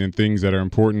prioritizing the things that are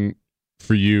important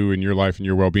for you and your life and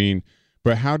your well-being.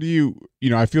 But how do you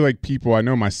I feel like people, I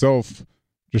know myself,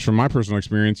 just from my personal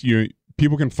experience,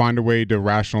 people can find a way to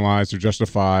rationalize or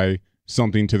justify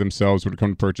something to themselves when it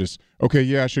comes to purchase. Okay,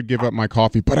 yeah, I should give up my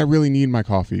coffee, but I really need my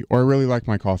coffee, or I really like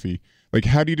my coffee. Like,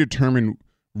 how do you determine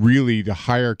really the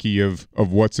hierarchy of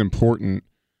what's important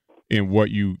and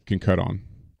what you can cut on?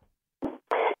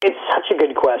 It's such a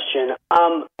good question.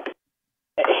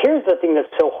 Here's the thing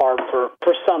that's so hard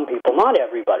for some people, not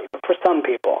everybody, but for some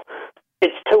people.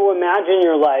 It's to imagine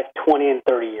your life 20 and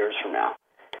 30 years from now.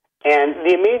 And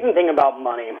the amazing thing about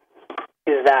money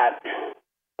is that,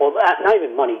 not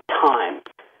even money, time.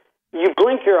 You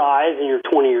blink your eyes and you're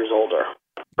 20 years older,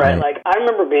 right? Like, I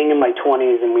remember being in my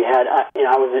 20s and we had,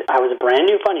 I was a brand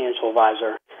new financial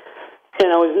advisor, and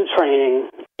I was in training,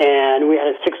 and we had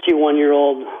a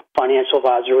 61-year-old financial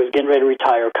advisor who was getting ready to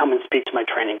retire come and speak to my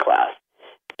training class.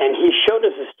 And he showed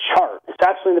us this chart. It's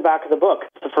actually in the back of the book.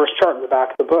 It's the first chart in the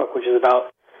back of the book, which is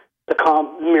about the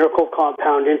miracle of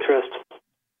compound interest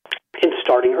in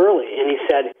starting early. And he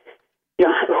said,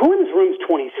 who in this room is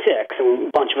 26? And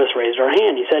a bunch of us raised our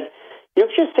hand. He said,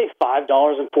 if you just save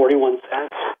 $5.41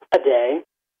 a day,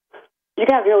 you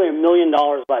can have nearly $1 million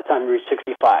by the time you reach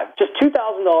 65. Just $2,000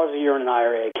 a year in an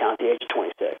IRA account at the age of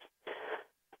 26.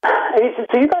 And he said,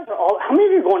 so you guys are all, how many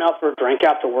of you are going out for a drink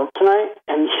after work tonight?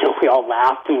 And we all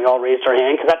laughed and we all raised our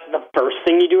hand because that's the first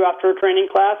thing you do after a training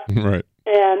class. Right.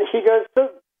 And he goes, so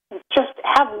just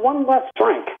have one less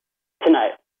drink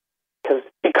tonight. Because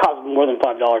it costs more than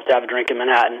 $5 to have a drink in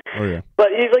Manhattan. Oh, yeah.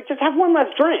 But he's like, just have one less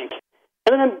drink.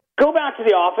 And then go back to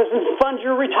the office and fund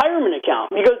your retirement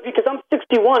account. He goes, because I'm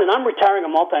 61 and I'm retiring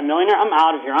a multimillionaire, I'm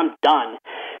out of here. I'm done.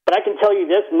 But I can tell you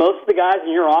this, most of the guys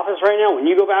in your office right now, when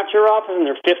you go back to your office in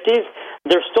their 50s,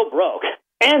 they're still broke.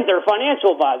 And they're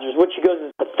financial advisors, which he goes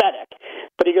is pathetic.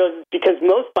 But he goes, because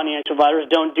most financial advisors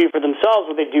don't do for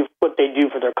themselves what they do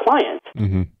for their clients.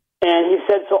 Mm-hmm. And he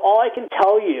said, so all I can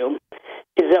tell you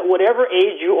is that whatever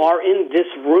age you are in this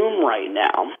room right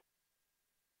now,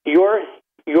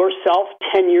 yourself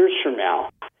 10 years from now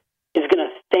is going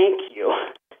to thank you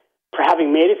for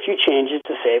having made a few changes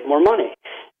to save more money.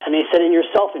 And he said, and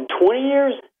yourself in 20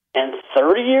 years and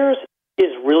 30 years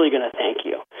is really going to thank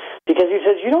you. Because he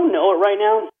says, you don't know it right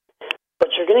now, but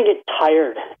you're going to get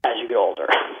tired as you get older.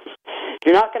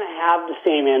 You're not going to have the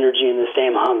same energy and the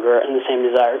same hunger and the same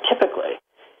desire typically.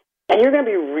 And you're going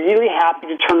to be really happy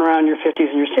to turn around in your 50s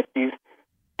and your 60s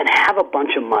and have a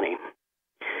bunch of money.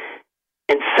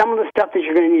 And some of the stuff that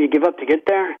you're going to need to give up to get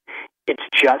there, it's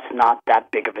just not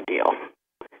that big of a deal.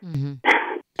 Mm-hmm.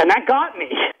 And that got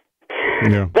me.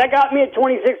 Yeah. That got me at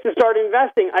 26 to start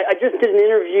investing. I just did an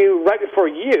interview right before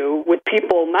you with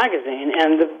People magazine,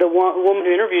 and the woman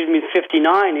who interviewed me is 59,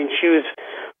 and she was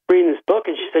reading this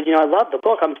book, and she said, I love the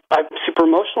book. I'm super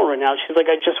emotional right now. She's like,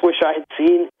 I just wish I had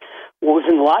seen what was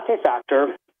in the Latte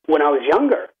Factor when I was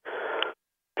younger,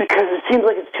 because it seems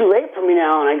like it's too late for me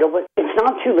now. And I go, but it's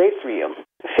not too late for you.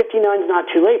 59 is not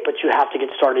too late, but you have to get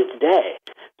started today.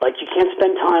 Like, you can't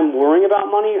spend time worrying about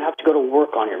money. You have to go to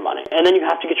work on your money. And then you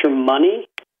have to get your money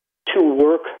to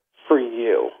work for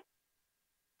you.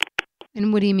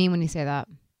 And what do you mean when you say that?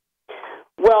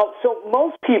 Well, so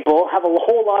most people have a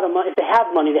whole lot of money. If they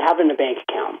have money, they have it in a bank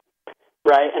account,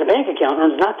 right? And a bank account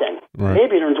earns nothing. Right.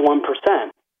 Maybe it earns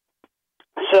 1%.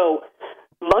 So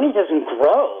money doesn't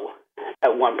grow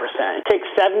at 1%. It takes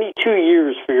 72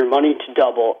 years for your money to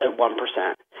double at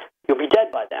 1%. You'll be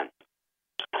dead by then.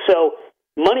 So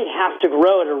money has to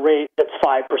grow at a rate that's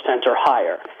 5% or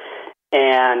higher.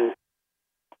 And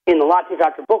in the Latte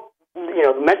Factor book,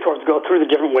 the mentors go through the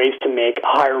different ways to make a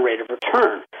higher rate of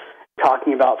return,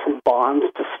 talking about from bonds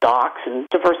to stocks and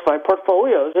diversified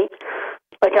portfolios. And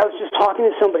like, I was just talking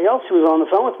to somebody else who was on the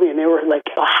phone with me, and they were like,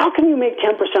 how can you make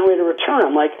 10% rate of return?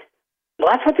 I'm like, Well,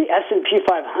 that's what the S&P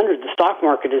 500, the stock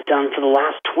market, has done for the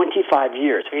last 25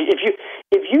 years. I mean,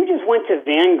 if you just went to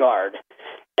Vanguard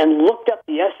and looked up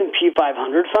the S&P 500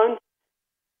 fund,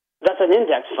 that's an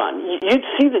index fund. You'd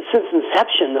see that since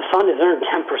inception, the fund has earned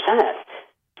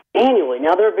 10% annually.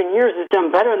 Now, there have been years it's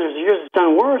done better and there's years it's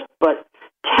done worse, but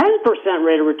 10%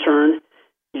 rate of return,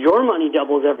 your money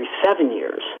doubles every 7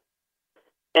 years.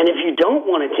 And if you don't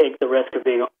want to take the risk of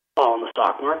being all in the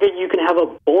stock market, you can have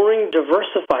a boring,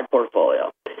 diversified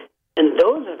portfolio. And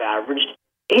those have averaged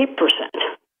 8%.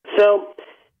 So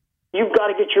you've got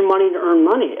to get your money to earn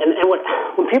money. And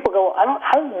when people go,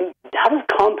 how does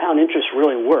compound interest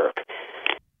really work?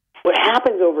 What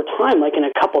happens over time, like in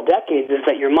a couple decades, is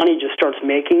that your money just starts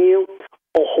making you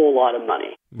a whole lot of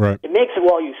money. Right. It makes it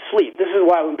while you sleep. This is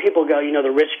why when people go,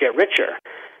 the rich get richer.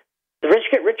 The rich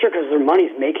get richer because their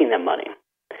money's making them money.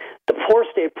 The poor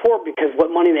stay poor because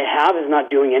what money they have is not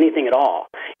doing anything at all.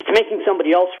 It's making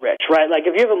somebody else rich, right? Like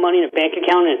if you have money in a bank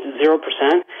account and it's 0%,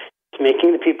 it's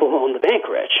making the people who own the bank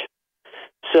rich.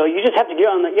 So you just have to you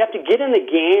have to get in the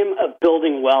game of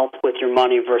building wealth with your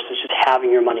money versus just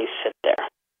having your money sit there.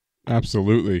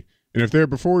 Absolutely. And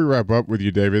before we wrap up with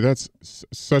you, David, that's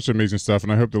such amazing stuff,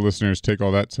 and I hope the listeners take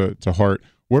all that to heart.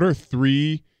 What are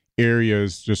 3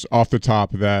 areas just off the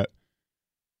top that,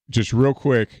 just real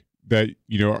quick, that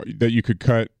you could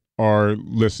cut our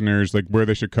listeners, like where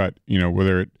they should cut,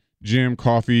 whether it gym,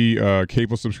 coffee,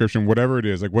 cable subscription, whatever it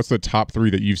is, like what's the top 3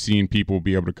 that you've seen people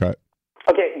be able to cut?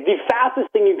 Okay, the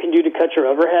fastest thing you can do to cut your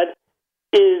overhead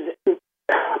is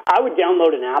I would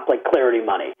download an app like Clarity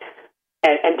Money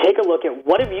and take a look at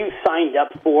what have you signed up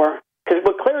for, because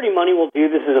what Clarity Money will do,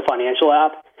 this is a financial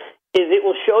app, is it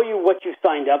will show you what you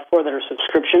signed up for that are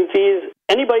subscription fees.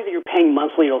 Anybody that you're paying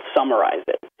monthly, it'll summarize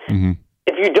it. Mm-hmm.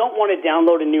 If you don't want to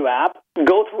download a new app,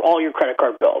 go through all your credit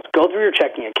card bills, go through your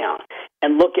checking account,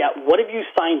 and look at what have you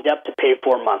signed up to pay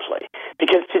for monthly.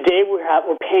 Because today we're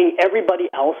paying everybody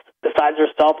else besides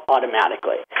ourselves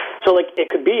automatically. So like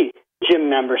it could be gym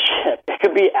membership, it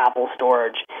could be Apple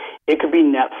storage, it could be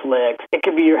Netflix, it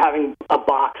could be you're having a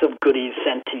box of goodies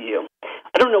sent to you.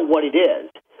 I don't know what it is,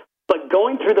 but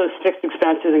going through those fixed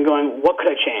expenses and going, what could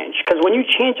I change? Because when you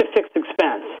change a fixed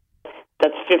expense,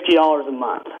 that's $50 a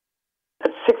month.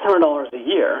 That's $600 a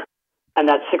year, and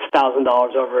that's $6,000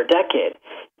 over a decade.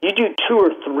 You do 2 or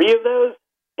 3 of those,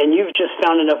 and you've just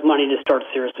found enough money to start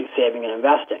seriously saving and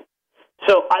investing.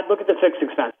 So I'd look at the fixed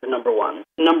expenses, number 1.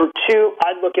 Number 2,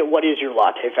 I'd look at what is your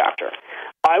latte factor.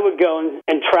 I would go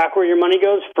and track where your money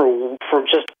goes for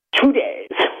just 2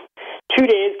 days. 2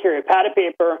 days, carry a pad of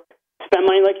paper, spend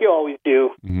money like you always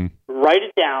do, write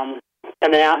it down,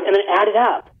 and then add it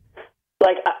up.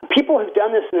 Like, people have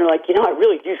done this, and they're like, I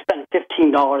really do spend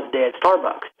 $15 a day at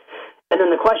Starbucks. And then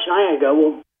the question I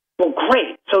go, well,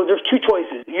 great. So there's 2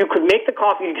 choices. You could make the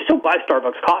coffee. You can still buy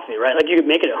Starbucks coffee, right? Like, you could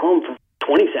make it at home for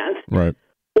 20 cents. Right.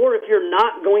 Or if you're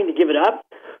not going to give it up,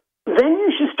 then you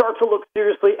should start to look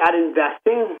seriously at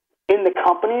investing in the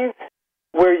companies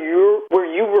where you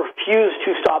refuse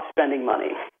to stop spending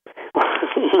money.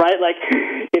 Right? Like,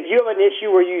 if you have an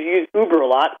issue where you use Uber a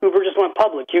lot, Uber just went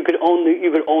public. You could own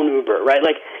Uber, right?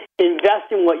 Like,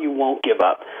 invest in what you won't give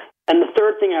up. And the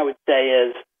third thing I would say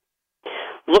is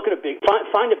look at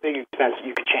find a big expense that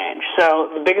you could change.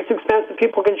 So the biggest expense that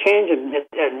people can change,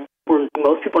 and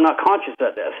most people are not conscious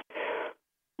of this,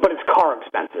 but it's car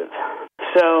expenses.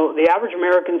 So the average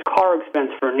American's car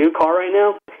expense for a new car right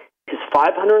now is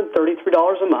 $533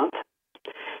 a month.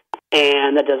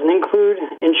 And that doesn't include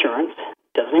insurance,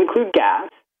 doesn't include gas.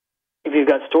 If you've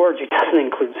got storage, it doesn't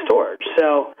include storage.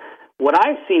 So what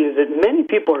I've seen is that many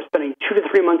people are spending 2 to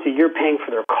 3 months a year paying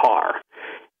for their car.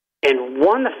 And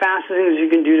the fastest things you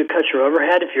can do to cut your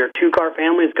overhead, if you're a 2-car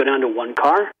family, is go down to 1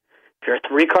 car. If you're a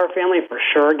 3-car family, for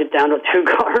sure, get down to 2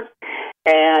 cars.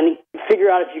 And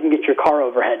figure out if you can get your car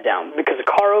overhead down. Because a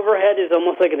car overhead is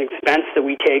almost like an expense that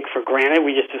we take for granted.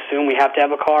 We just assume we have to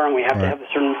have a car and we have to have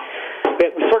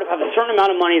we sort of have a certain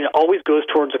amount of money that always goes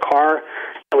towards a car,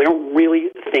 and we don't really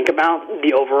think about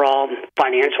the overall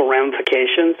financial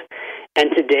ramifications. And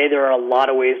today there are a lot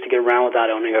of ways to get around without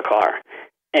owning a car.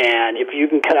 And if you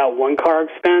can cut out 1 car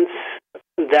expense,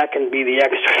 that can be the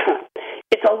extra.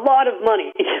 It's a lot of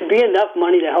money. It should be enough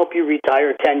money to help you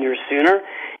retire 10 years sooner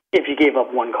if you gave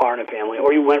up 1 car in a family,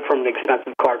 or you went from an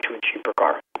expensive car to a cheaper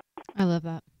car. I love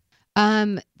that.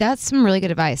 That's some really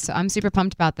good advice. So I'm super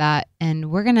pumped about that. And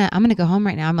I'm gonna go home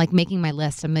right now. I'm like making my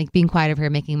list. I'm like being quiet over here,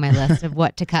 making my list of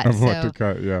what to cut. What to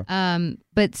cut, yeah.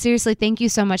 But seriously, thank you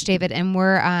so much, David. And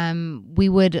I'm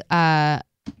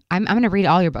gonna read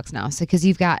all your books now. So, cause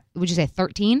you've got, would you say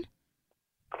 13?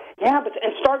 Yeah,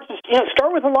 and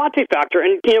start with a Latte Factor,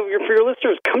 and for your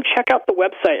listeners, come check out the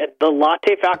website at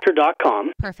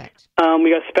thelattefactor.com. Perfect.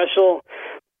 We got a special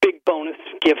big bonus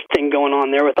gift thing going on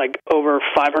there with like over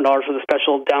 $500 worth of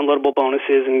special downloadable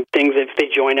bonuses and things if they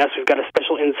join us. We've got a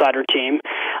special insider team,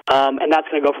 and that's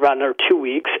going to go for about another 2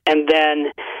 weeks. And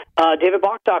then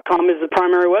davidbach.com is the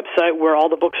primary website where all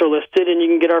the books are listed, and you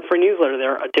can get our free newsletter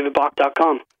there at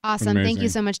davidbach.com. Awesome. Amazing. Thank you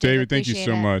so much, David. Thank you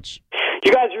so much.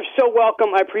 You guys are so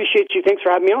welcome. I appreciate you. Thanks for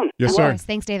having me on. Yes, sir.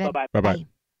 Thanks, David. Bye-bye.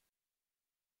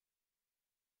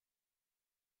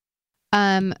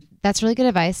 Bye-bye. That's really good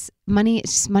advice. Money.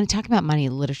 Talking about money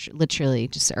literally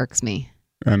just irks me.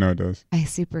 I know it does. I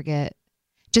super get,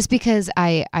 just because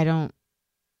I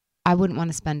wouldn't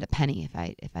want to spend a penny if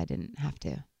I didn't have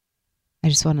to. I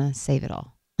just want to save it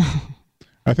all.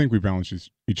 I think we balance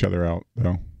each other out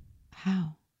though.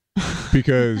 How?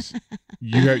 Because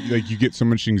you get so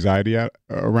much anxiety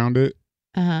around it,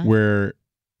 where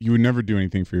you would never do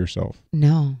anything for yourself.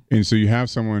 No. And so you have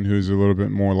someone who's a little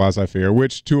bit more laissez-faire,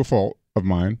 which to a fault of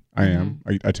mine, I am.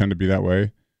 I tend to be that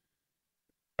way.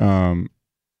 I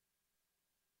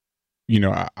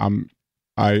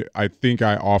think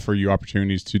I offer you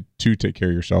opportunities to take care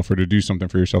of yourself or to do something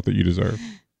for yourself that you deserve.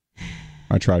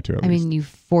 I try to. At least. Mean, you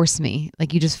force me.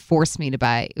 Like you just force me to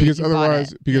buy. Because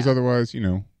otherwise,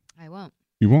 I won't.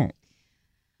 You won't.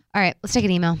 All right, let's take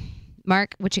an email.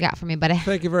 Mark, what you got for me, buddy?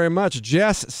 Thank you very much.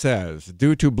 Jess says,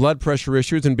 due to blood pressure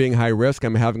issues and being high risk,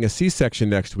 I'm having a C-section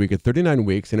next week at 39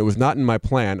 weeks, and it was not in my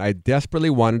plan. I desperately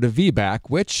wanted a VBAC,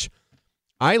 which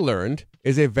I learned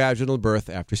is a vaginal birth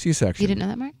after C-section. You didn't know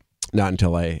that, Mark? Not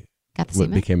until I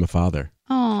became a father.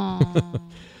 Oh.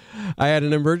 I had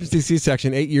an emergency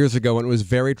C-section 8 years ago, and it was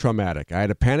very traumatic. I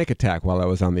had a panic attack while I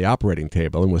was on the operating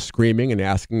table and was screaming and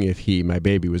asking if my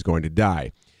baby, was going to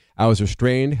die. I was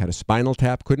restrained, had a spinal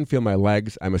tap, couldn't feel my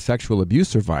legs. I'm a sexual abuse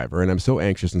survivor, and I'm so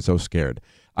anxious and so scared.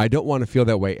 I don't want to feel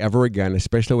that way ever again,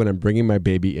 especially when I'm bringing my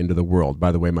baby into the world.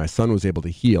 By the way, my son was able to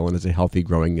heal and is a healthy,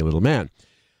 growing little man.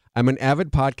 I'm an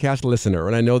avid podcast listener,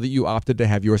 and I know that you opted to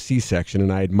have your C-section,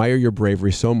 and I admire your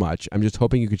bravery so much. I'm just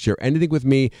hoping you could share anything with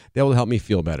me that will help me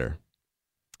feel better.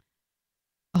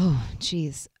 Oh,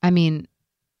 geez. I mean,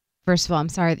 first of all, I'm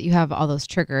sorry that you have all those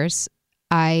triggers.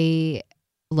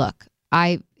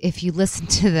 If you listen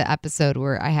to the episode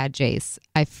where I had Jace,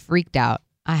 I freaked out.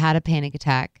 I had a panic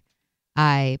attack.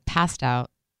 I passed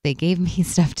out. They gave me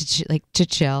stuff to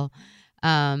chill.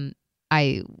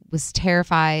 I was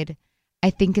terrified.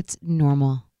 I think it's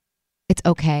normal. It's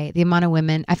okay. The amount of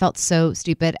women, I felt so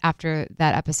stupid after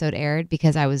that episode aired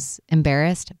because I was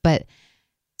embarrassed, but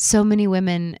so many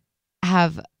women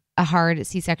have a hard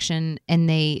C-section and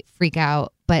they freak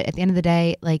out. But at the end of the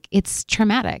day, it's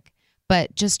traumatic.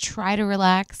 But just try to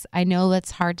relax. I know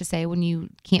that's hard to say when you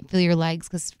can't feel your legs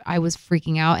because I was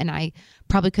freaking out and I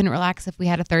probably couldn't relax if we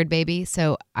had a third baby.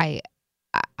 So I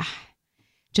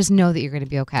just know that you're going to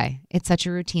be okay. It's such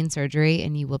a routine surgery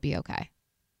and you will be okay.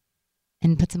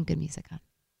 And put some good music on.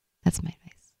 That's my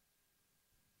advice.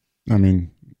 I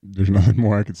mean, there's nothing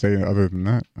more I could say other than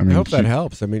that. I hope that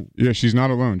helps. Yeah, she's not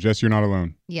alone. Jess, you're not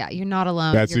alone. Yeah, you're not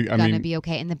alone. You're going to be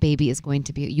okay. And the baby is going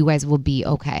to be, you guys will be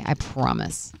okay. I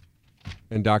promise.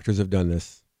 And doctors have done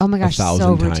this. Oh my gosh, 1,000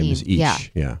 so routine. times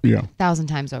each. Yeah. 1,000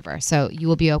 times over. So you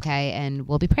will be okay and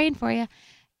we'll be praying for you.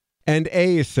 And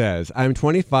A says, I'm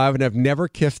 25 and I've never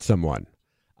kissed someone.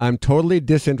 I'm totally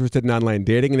disinterested in online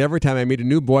dating, and every time I meet a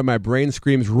new boy, my brain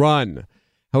screams, run.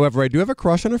 However, I do have a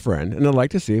crush on a friend, and I'd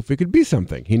like to see if we could be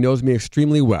something. He knows me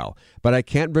extremely well, but I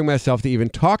can't bring myself to even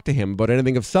talk to him about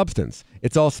anything of substance.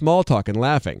 It's all small talk and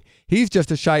laughing. He's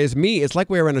just as shy as me. It's like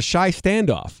we are in a shy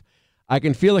standoff. I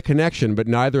can feel a connection, but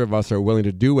neither of us are willing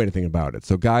to do anything about it.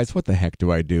 So guys, what the heck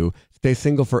do I do? Stay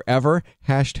single forever?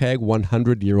 Hashtag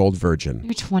 100-year-old virgin.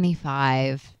 You're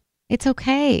 25. It's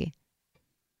okay.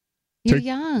 You're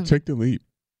young. Take the leap.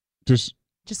 Just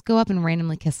go up and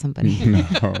randomly kiss somebody.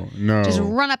 No. Just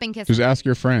run up and kiss Just them. ask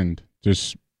your friend.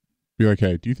 Just be like,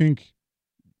 hey, do you think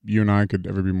you and I could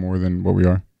ever be more than what we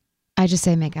are? I just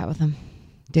say make out with him.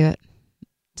 Do it.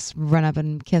 Just run up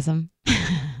and kiss him.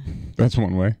 That's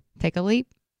one way. Take a leap.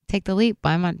 Take the leap.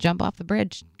 Why not jump off the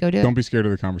bridge? Go do it. Don't be scared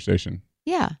of the conversation.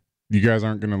 Yeah. You guys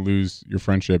aren't going to lose your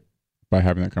friendship by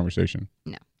having that conversation.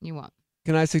 No, you won't.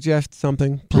 Can I suggest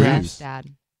something, please? Yes, Dad.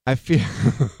 I feel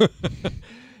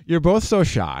you're both so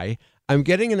shy. I'm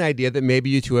getting an idea that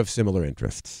maybe you two have similar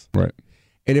interests. Right.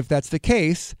 And if that's the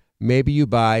case, maybe you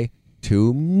buy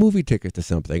 2 movie tickets to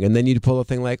something. And then you'd pull a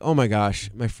thing like, oh my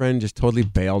gosh, my friend just totally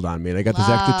bailed on me. And I got this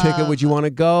extra ticket. Would you want to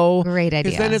go? Great idea.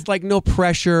 Because then it's like no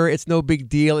pressure. It's no big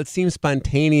deal. It seems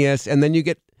spontaneous. And then you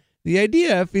get the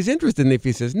idea if he's interested. And if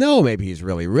he says no, maybe he's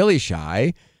really, really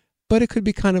shy. but it could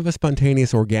be kind of a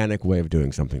spontaneous, organic way of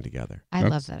doing something together. I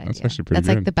love that idea. That's actually pretty good.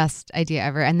 That's like the best idea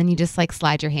ever. And then you just like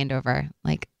slide your hand over,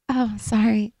 like, oh,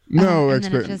 sorry. No, and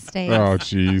then it just stays. Oh,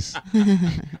 jeez.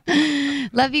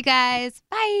 Love you guys.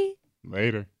 Bye.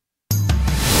 Later.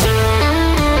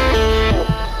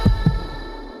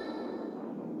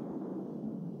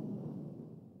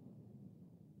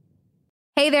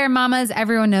 Hey there, mamas.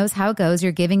 Everyone knows how it goes.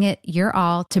 You're giving it your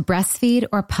all to breastfeed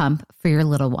or pump for your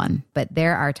little one. But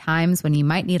there are times when you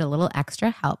might need a little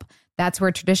extra help. That's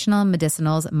where traditional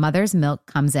medicinals Mother's Milk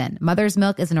comes in. Mother's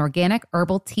Milk is an organic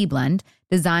herbal tea blend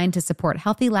designed to support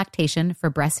healthy lactation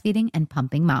for breastfeeding and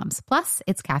pumping moms. Plus,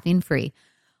 it's caffeine-free.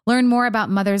 Learn more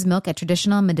about Mother's Milk at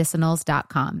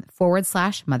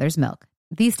traditionalmedicinals.com/Mother's Milk.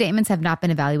 These statements have not been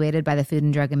evaluated by the Food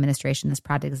and Drug Administration. This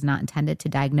product is not intended to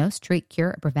diagnose, treat,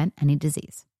 cure, or prevent any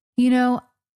disease. You know,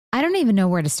 I don't even know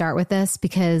where to start with this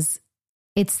because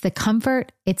it's the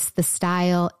comfort, it's the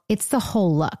style, it's the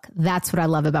whole look. That's what I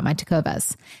love about my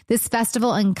Tecovas. This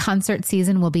festival and concert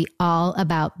season will be all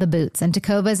about the boots, and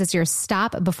Tecovas is your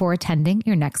stop before attending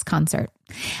your next concert.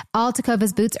 All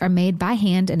Tecovas boots are made by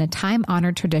hand in a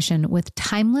time-honored tradition with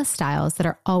timeless styles that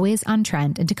are always on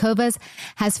trend. And Tecovas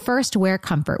has first wear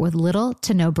comfort with little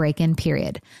to no break-in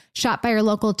period. Shop by your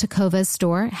local Tecovas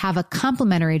store, have a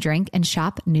complimentary drink, and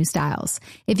shop new styles.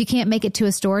 If you can't make it to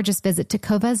a store, just visit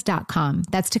tecovas.com.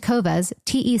 That's Tecovas,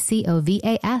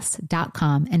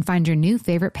 Tecovas.com, and find your new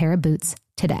favorite pair of boots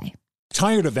today.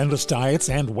 Tired of endless diets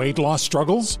and weight loss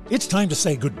struggles? It's time to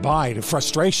say goodbye to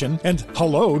frustration and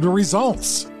hello to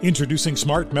results. Introducing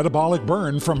Smart Metabolic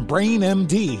Burn from Brain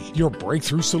MD, your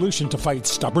breakthrough solution to fight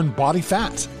stubborn body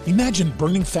fat. Imagine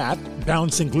burning fat,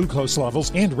 balancing glucose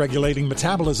levels, and regulating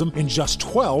metabolism in just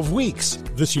 12 weeks.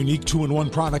 This unique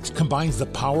 2-in-1 product combines the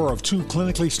power of 2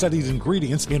 clinically studied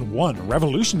ingredients in one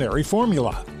revolutionary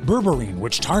formula. Berberine,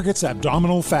 which targets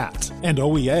abdominal fat, and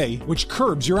OEA, which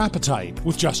curbs your appetite.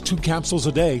 With just 2 capsules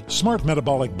a day, Smart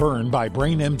Metabolic Burn by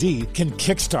Brain MD can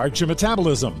kickstart your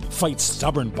metabolism, fight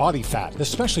stubborn body fat,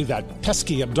 especially that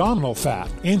pesky abdominal fat,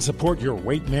 and support your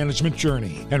weight management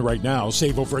journey. And right now,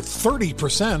 save over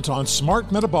 30% on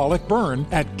Smart Metabolic Burn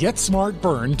at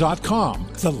GetSmartBurn.com.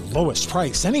 The lowest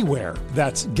price anywhere.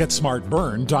 That's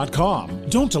GetSmartBurn.com.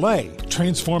 Don't delay.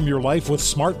 Transform your life with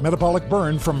Smart Metabolic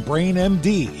Burn from Brain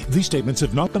MD. These statements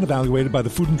have not been evaluated by the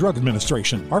Food and Drug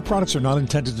Administration. Our products are not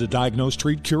intended to diagnose,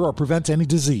 treat, cure, or prevent any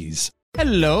disease.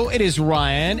 Hello, it is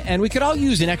Ryan, and we could all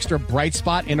use an extra bright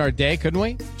spot in our day, couldn't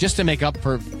we? Just to make up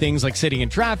for things like sitting in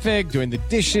traffic, doing the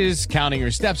dishes, counting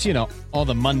your steps, you know, all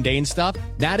the mundane stuff.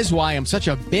 That is why I'm such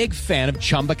a big fan of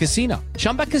Chumba Casino.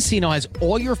 Chumba Casino has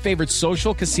all your favorite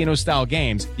social casino-style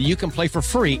games that you can play for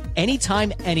free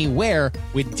anytime, anywhere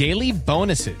with daily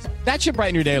bonuses. That should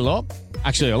brighten your day a little.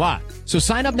 Actually, a lot. So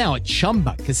sign up now at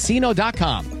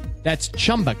ChumbaCasino.com. That's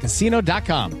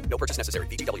ChumbaCasino.com. No purchase necessary.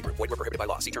 VGW Group. Void where prohibited by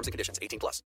law. See terms and conditions. 18+.